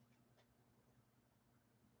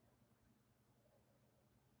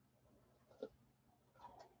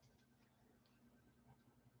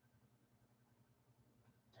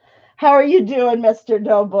 How are you doing, Mr.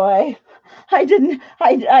 Doughboy?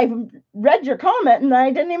 I read your comment and I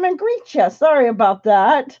didn't even greet you. Sorry about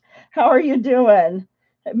that. How are you doing?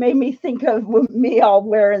 It made me think of me all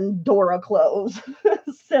wearing Dora clothes.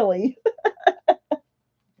 Silly.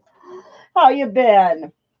 How you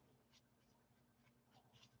been?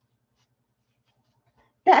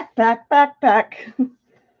 Back.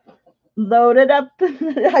 Loaded up.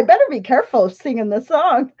 I better be careful singing the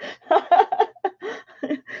song.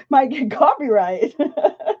 Might get copyright.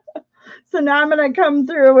 So now I'm going to come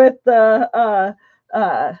through with the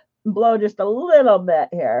blow just a little bit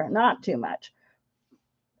here, not too much.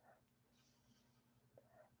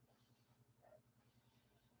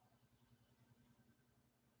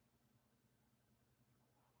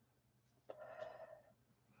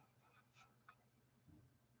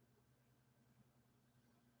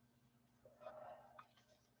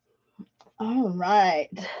 All right.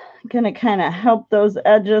 I'm going to kind of help those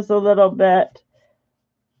edges a little bit.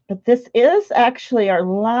 But this is actually our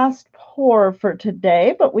last pour for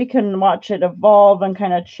today, but we can watch it evolve and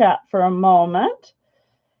kind of chat for a moment.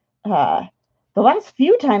 The last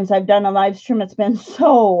few times I've done a live stream, it's been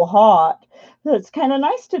so hot. So it's kind of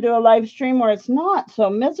nice to do a live stream where it's not so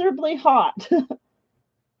miserably hot.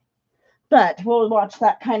 But we'll watch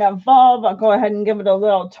that kind of evolve. I'll go ahead and give it a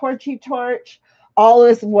little torchy torch. All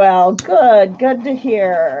is well. Good to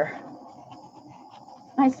hear.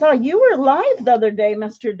 I saw you were live the other day,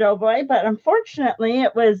 Mr. Doughboy, but unfortunately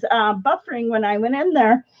it was buffering when I went in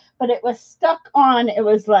there, but it was stuck on, it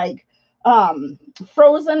was like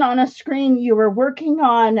frozen on a screen. You were working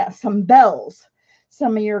on some bells,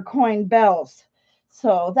 some of your coin bells.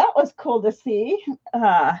 So that was cool to see.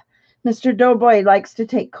 Mr. Doughboy likes to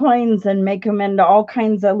take coins and make them into all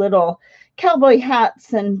kinds of little cowboy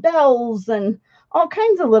hats and bells and all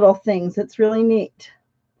kinds of little things. It's really neat.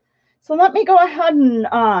 So let me go ahead and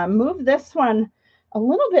move this one a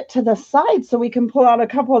little bit to the side so we can pull out a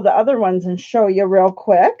couple of the other ones and show you real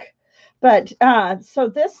quick. But so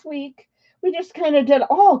this week, we just kind of did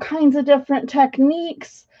all kinds of different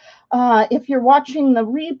techniques. If you're watching the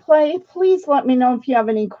replay, please let me know if you have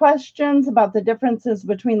any questions about the differences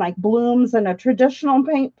between like blooms and a traditional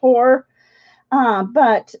paint pour.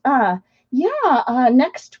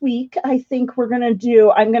 Next week, I think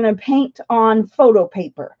I'm going to paint on photo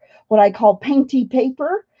paper, what I call painty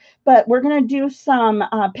paper, but we're going to do some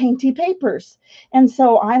painty papers. And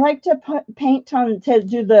so I like to to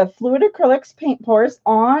do the fluid acrylics paint pours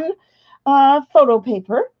on photo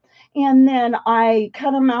paper. And then I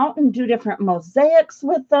cut them out and do different mosaics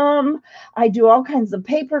with them. I do all kinds of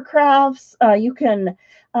paper crafts. You can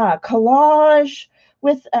collage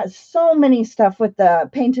with so many stuff with the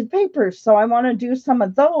painted papers. So I want to do some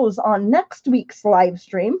of those on next week's live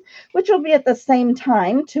stream, which will be at the same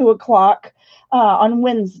time, 2:00 on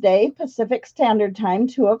Wednesday, Pacific Standard Time,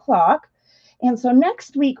 2:00. And so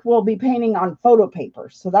next week we'll be painting on photo paper.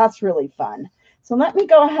 So that's really fun. So let me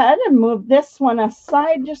go ahead and move this one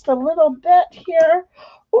aside just a little bit here.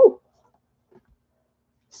 Ooh,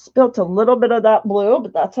 spilt a little bit of that blue,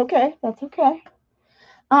 but that's okay. That's okay.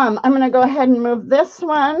 I'm going to go ahead and move this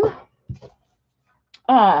one.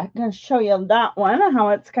 I'm going to show you that one, how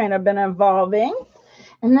it's kind of been evolving.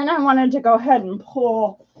 And then I wanted to go ahead and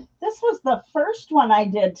pull, this was the first one I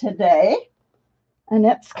did today. And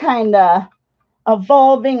it's kind of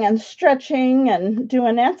evolving and stretching and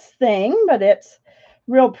doing its thing, but it's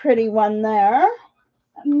real pretty one there.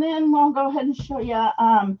 And then we'll go ahead and show you,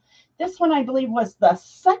 this one I believe was the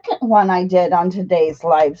second one I did on today's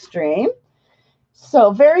live stream.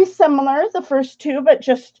 So very similar, the first two, but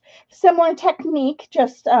just similar technique,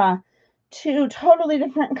 just two totally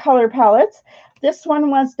different color palettes. This one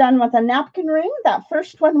was done with a napkin ring. That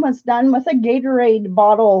first one was done with a Gatorade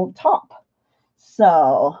bottle top.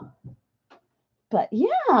 So, but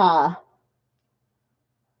yeah.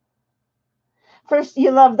 First,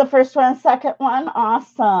 you love the first one, second one?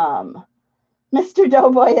 Awesome. Mr.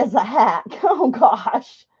 Doughboy is a hack. Oh,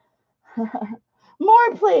 gosh.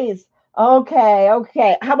 More, please. Okay,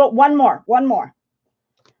 okay. How about one more? One more.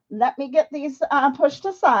 Let me get these pushed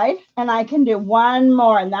aside, and I can do one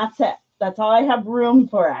more, and that's it. That's all I have room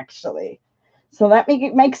for, actually. So let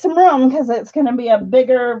me make some room, because it's going to be a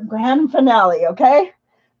bigger grand finale, okay?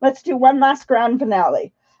 Let's do one last grand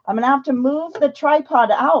finale. I'm going to have to move the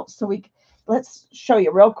tripod out, so let's show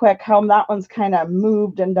you real quick how that one's kind of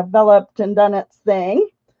moved and developed and done its thing.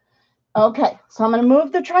 Okay, so I'm going to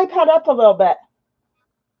move the tripod up a little bit.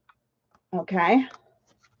 Okay,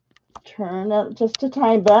 turn it just a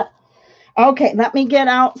tiny bit. Okay, let me get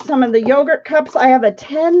out some of the yogurt cups. I have a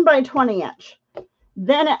 10 by 20 inch.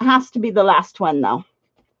 Then it has to be the last one, though,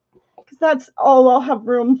 because that's all I'll have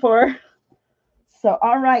room for. So,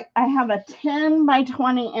 all right, I have a 10 by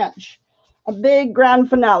 20 inch, a big grand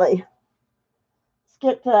finale. Let's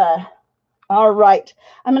get the, all right.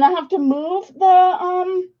 I'm going to have to move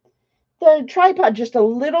the tripod just a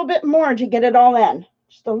little bit more to get it all in.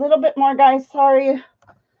 Just a little bit more, guys. Sorry.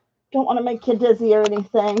 Don't want to make you dizzy or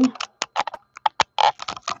anything.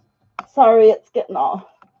 Sorry, it's getting all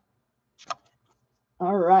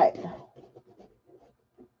right.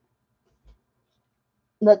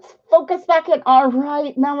 Let's focus back in. All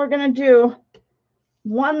right, now we're going to do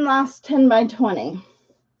one last 10 by 20.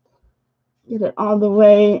 Get it all the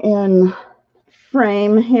way in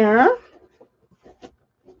frame here.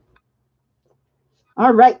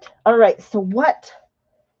 All right, so what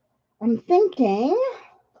I'm thinking,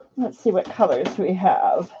 let's see what colors we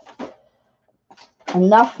have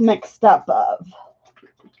enough mixed up of.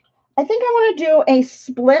 I think I want to do a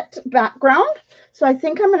split background. So I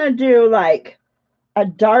think I'm going to do like a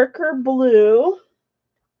darker blue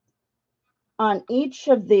on each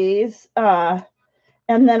of these, and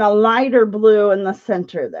then a lighter blue in the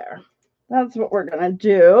center there. That's what we're going to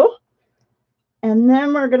do. And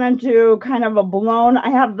then we're going to do kind of a blown, I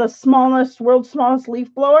have the smallest, world's smallest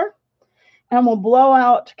leaf blower, and we'll blow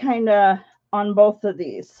out kind of on both of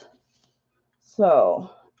these. So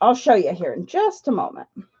I'll show you here in just a moment.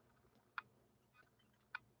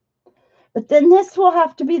 But then this will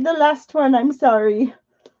have to be the last one. I'm sorry.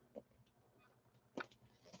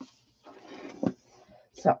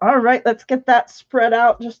 So, all right, let's get that spread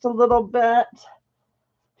out just a little bit.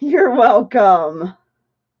 You're welcome.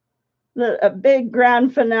 A big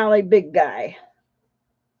grand finale, big guy.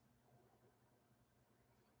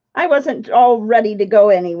 I wasn't all ready to go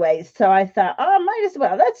anyway, so I thought, oh, might as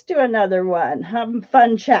well. Let's do another one. Having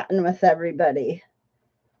fun chatting with everybody.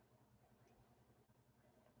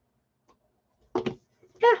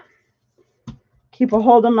 Yeah. Keep a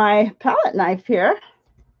hold of my palette knife here.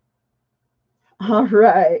 All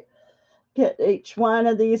right. Get each one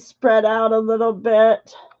of these spread out a little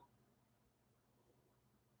bit.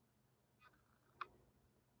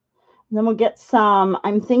 And then we'll get some,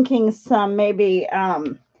 I'm thinking some maybe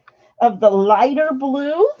of the lighter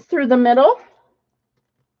blue through the middle.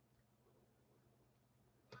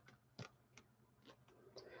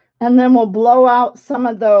 And then we'll blow out some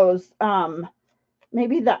of those,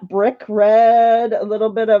 maybe that brick red, a little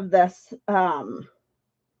bit of this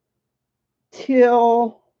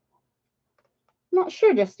teal. I'm not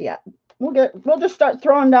sure just yet. We'll just start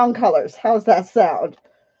throwing down colors. How's that sound?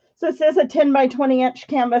 So this is a 10 by 20 inch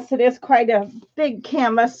canvas. It is quite a big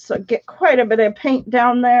canvas, so get quite a bit of paint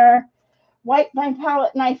down there. Wipe my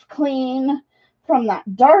palette knife clean from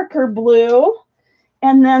that darker blue,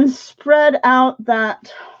 and then spread out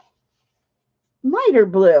that lighter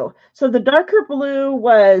blue. So the darker blue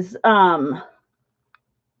was, I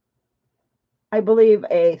believe,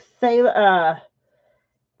 a phthalo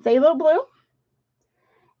blue.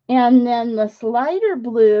 And then this lighter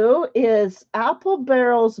blue is Apple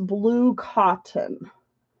Barrel's Blue Cotton,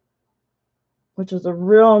 which is a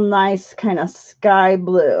real nice kind of sky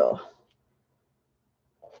blue.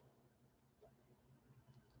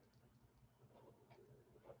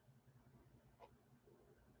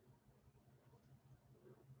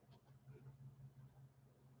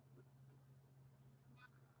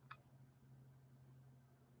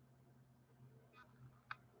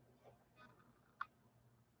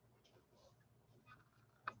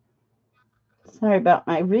 Sorry about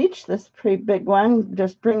my reach. This pretty big one.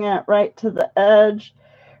 Just bringing it right to the edge,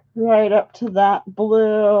 right up to that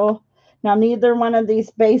blue. Now, neither one of these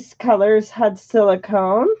base colors had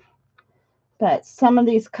silicone, but some of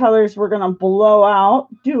these colors we're going to blow out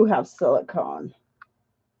do have silicone.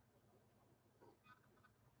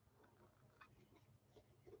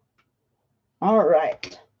 All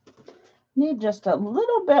right. Need just a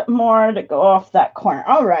little bit more to go off that corner.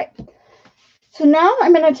 All right. So now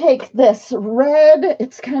I'm going to take this red.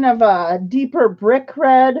 It's kind of a deeper brick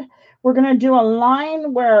red. We're going to do a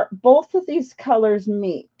line where both of these colors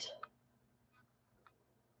meet.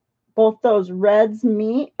 Both those reds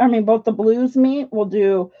meet. I mean, both the blues meet.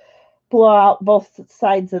 We'll blow out both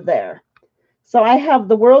sides of there. So I have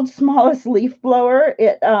the world's smallest leaf blower.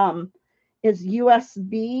 It is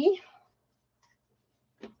USB.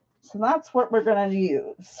 So that's what we're going to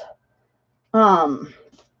use.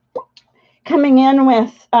 Coming in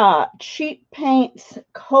with Cheap Paints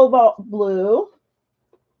Cobalt Blue.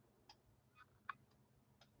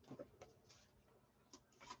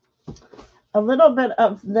 A little bit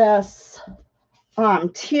of this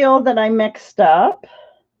teal that I mixed up.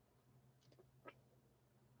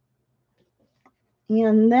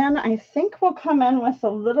 And then I think we'll come in with a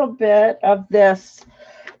little bit of this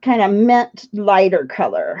kind of mint lighter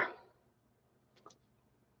color.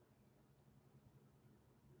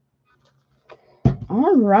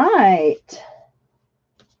 All right.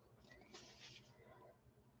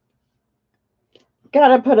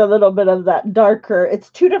 Got to put a little bit of that darker. It's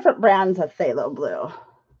two different brands of phthalo blue.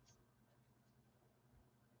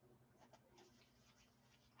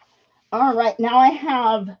 All right, now I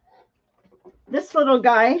have this little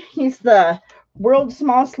guy. He's the world's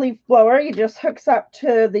smallest leaf blower. He just hooks up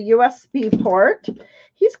to the USB port.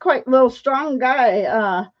 He's quite a little strong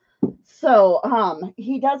guy. So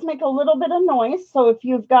he does make a little bit of noise. So if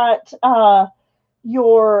you've got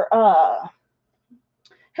your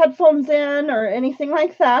headphones in or anything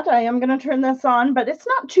like that, I am going to turn this on, but it's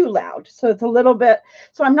not too loud. So it's a little bit,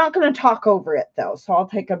 so I'm not going to talk over it though. So I'll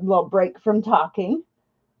take a little break from talking.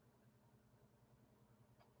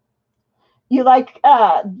 You like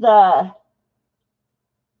I'm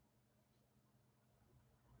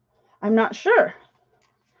not sure.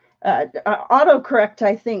 Autocorrect,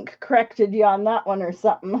 I think, corrected you on that one or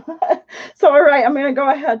something. So, all right, I'm going to go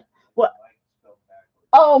ahead. What?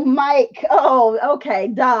 Oh, Mike. Oh, okay.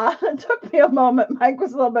 Duh. It took me a moment. Mike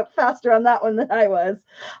was a little bit faster on that one than I was.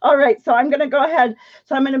 All right, so I'm going to go ahead.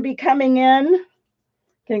 So I'm going to be coming in.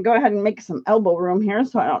 Going to go ahead and make some elbow room here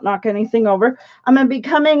so I don't knock anything over. I'm going to be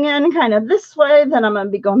coming in kind of this way. Then I'm going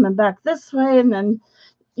to be going back this way. And then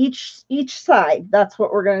each side. That's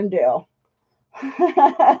what we're going to do.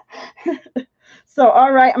 So,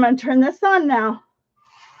 all right, I'm going to turn this on now.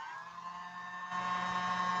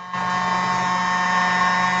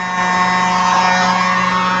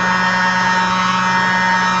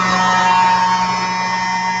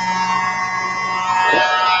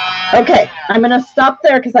 Okay, I'm going to stop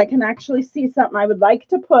there because I can actually see something. I would like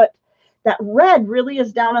to put that red really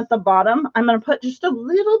is down at the bottom. I'm going to put just a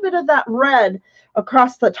little bit of that red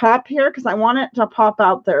across the top here because I want it to pop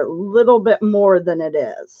out there a little bit more than it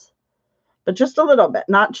is. But just a little bit,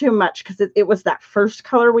 not too much because it was that first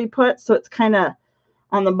color we put, so it's kind of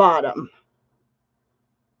on the bottom.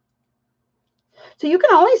 So you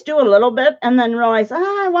can always do a little bit and then realize,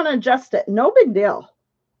 I want to adjust it. No big deal.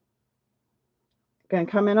 Going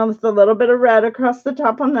to come in with a little bit of red across the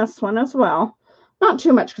top on this one as well. Not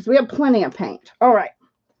too much because we have plenty of paint. All right.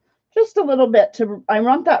 Just a little bit I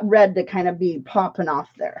want that red to kind of be popping off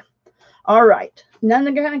there. All right. And then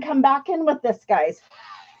they're going to come back in with this, guys.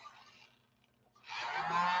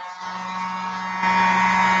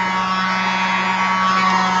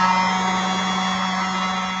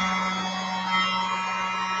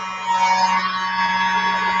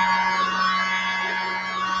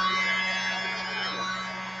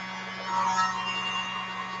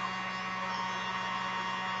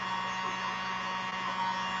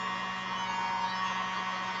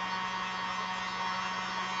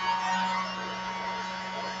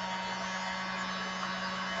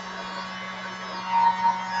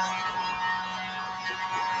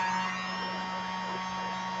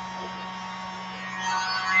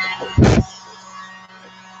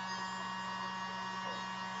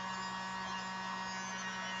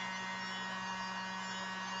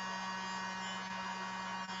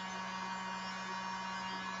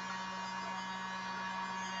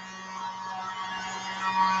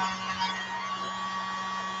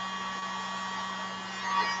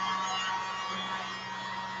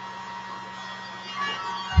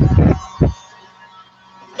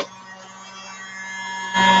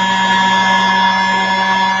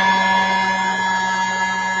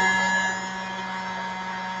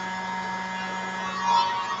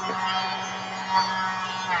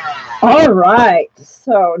 right,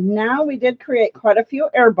 so now we did create quite a few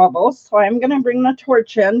air bubbles. So I'm going to bring the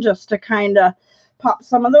torch in just to kind of pop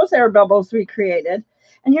some of those air bubbles we created.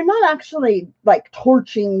 And you're not actually like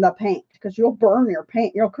torching the paint because you'll burn your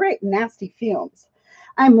paint. You'll create nasty fumes.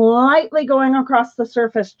 I'm lightly going across the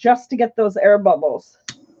surface just to get those air bubbles.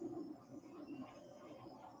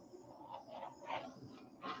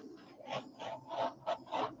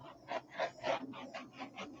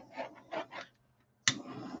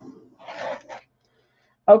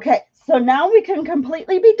 Okay, so now we can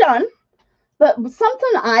completely be done. But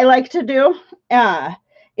something I like to do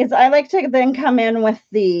is I like to then come in with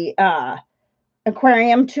the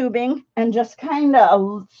aquarium tubing and just kind of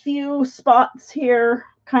a few spots here,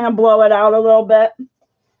 kind of blow it out a little bit.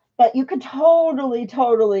 But you could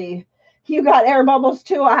totally, you got air bubbles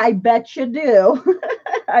too? I bet you do.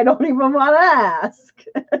 I don't even want to ask.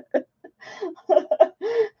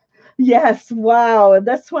 Yes, wow.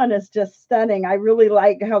 This one is just stunning. I really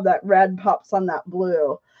like how that red pops on that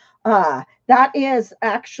blue. That is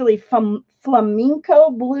actually from Flamenco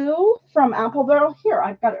Blue from Apple Barrel. Here,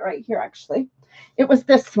 I've got it right here, actually. It was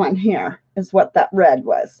this one here is what that red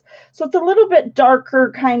was. So it's a little bit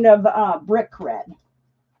darker kind of brick red.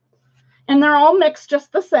 And they're all mixed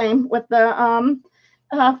just the same with the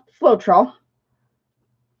Floetrol.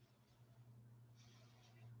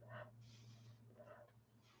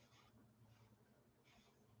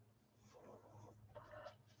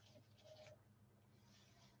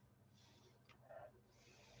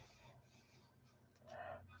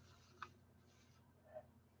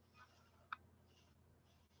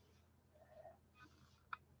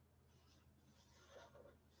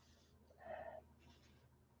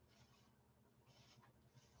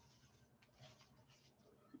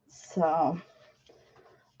 So,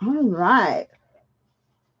 all right.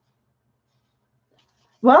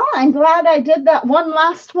 Well, I'm glad I did that one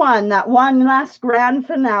last grand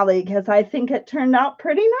finale, because I think it turned out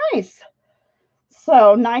pretty nice.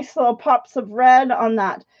 So nice little pops of red on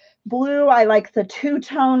that blue. I like the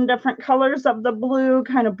two-tone different colors of the blue,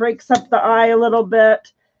 kind of breaks up the eye a little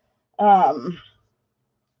bit. So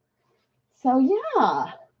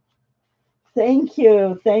yeah, thank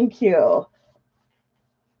you.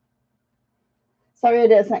 Sorry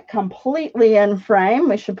it isn't completely in frame.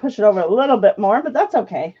 We should push it over a little bit more, but that's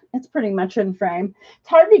okay. It's pretty much in frame. It's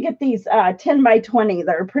hard to get these 10 by 20.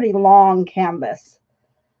 They're a pretty long canvas.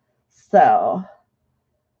 So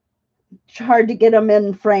it's hard to get them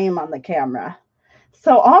in frame on the camera.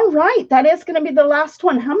 So, all right, that is going to be the last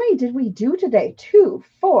one. How many did we do today? 2,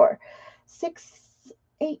 4, 6,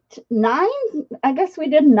 8, 9. I guess we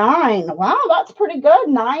did 9. Wow, that's pretty good.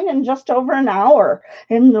 9 in just over an hour,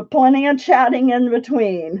 and plenty of chatting in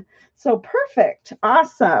between. So perfect.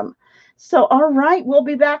 Awesome. So, all right, we'll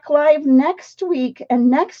be back live next week.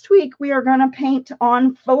 And next week we are going to paint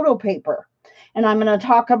on photo paper. And I'm going to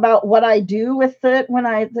talk about what I do with it when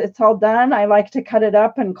it's all done. I like to cut it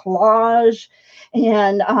up and collage.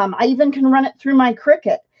 And I even can run it through my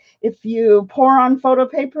Cricut. If you pour on photo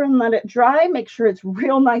paper and let it dry, make sure it's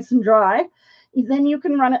real nice and dry, then you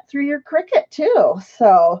can run it through your Cricut too.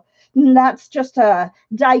 So that's just a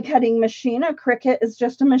die cutting machine. A Cricut is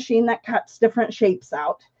just a machine that cuts different shapes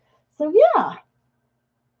out. So yeah.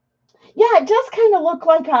 Yeah, it does kind of look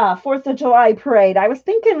like a 4th of July parade. I was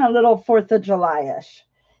thinking a little 4th of July-ish.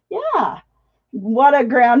 Yeah. What a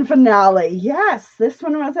grand finale. Yes, this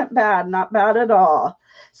one wasn't bad. Not bad at all.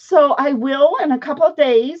 So I will in a couple of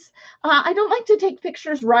days. I don't like to take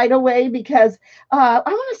pictures right away because I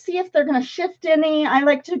want to see if they're going to shift any. I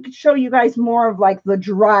like to show you guys more of like the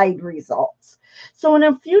dried results. So in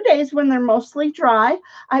a few days when they're mostly dry,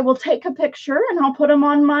 I will take a picture and I'll put them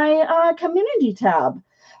on my community tab.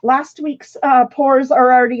 Last week's pours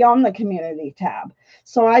are already on the community tab.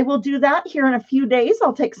 So I will do that here in a few days.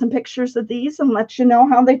 I'll take some pictures of these and let you know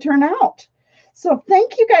how they turn out. So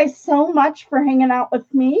thank you guys so much for hanging out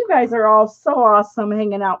with me. You guys are all so awesome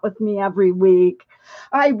hanging out with me every week.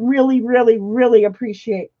 I really, really, really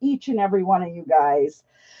appreciate each and every one of you guys.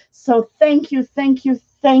 So thank you.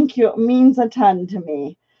 It means a ton to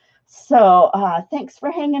me. So thanks for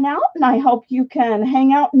hanging out, and I hope you can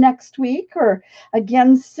hang out next week or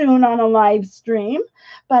again soon on a live stream.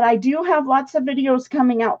 But I do have lots of videos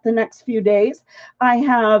coming out the next few days. I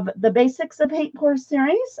have the Basics of Paint Pour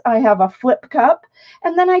series. I have a flip cup.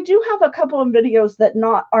 And then I do have a couple of videos that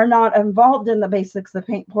are not involved in the Basics of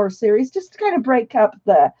Paint Pour series, just to kind of break up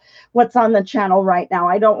what's on the channel right now.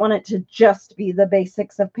 I don't want it to just be the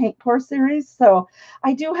Basics of Paint Pour series. So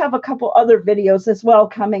I do have a couple other videos as well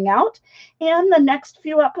coming out and the next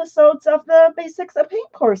few episodes of the Basics of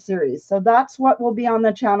Paint Pour series. So that's what will be on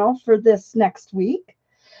the channel for this next week.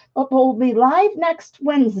 We'll be live next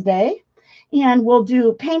Wednesday, and we'll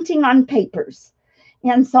do painting on papers.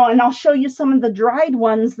 And I'll show you some of the dried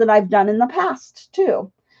ones that I've done in the past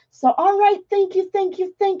too. So, all right, thank you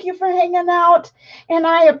for hanging out. And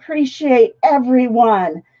I appreciate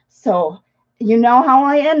everyone. So, you know how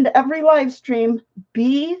I end every live stream.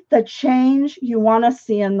 Be the change you want to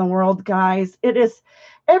see in the world, guys. It is,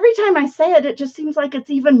 every time I say it, it just seems like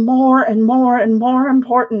it's even more and more and more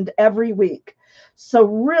important every week. So,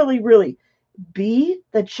 really, be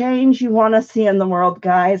the change you want to see in the world,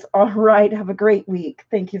 guys. All right. Have a great week.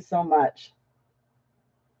 Thank you so much.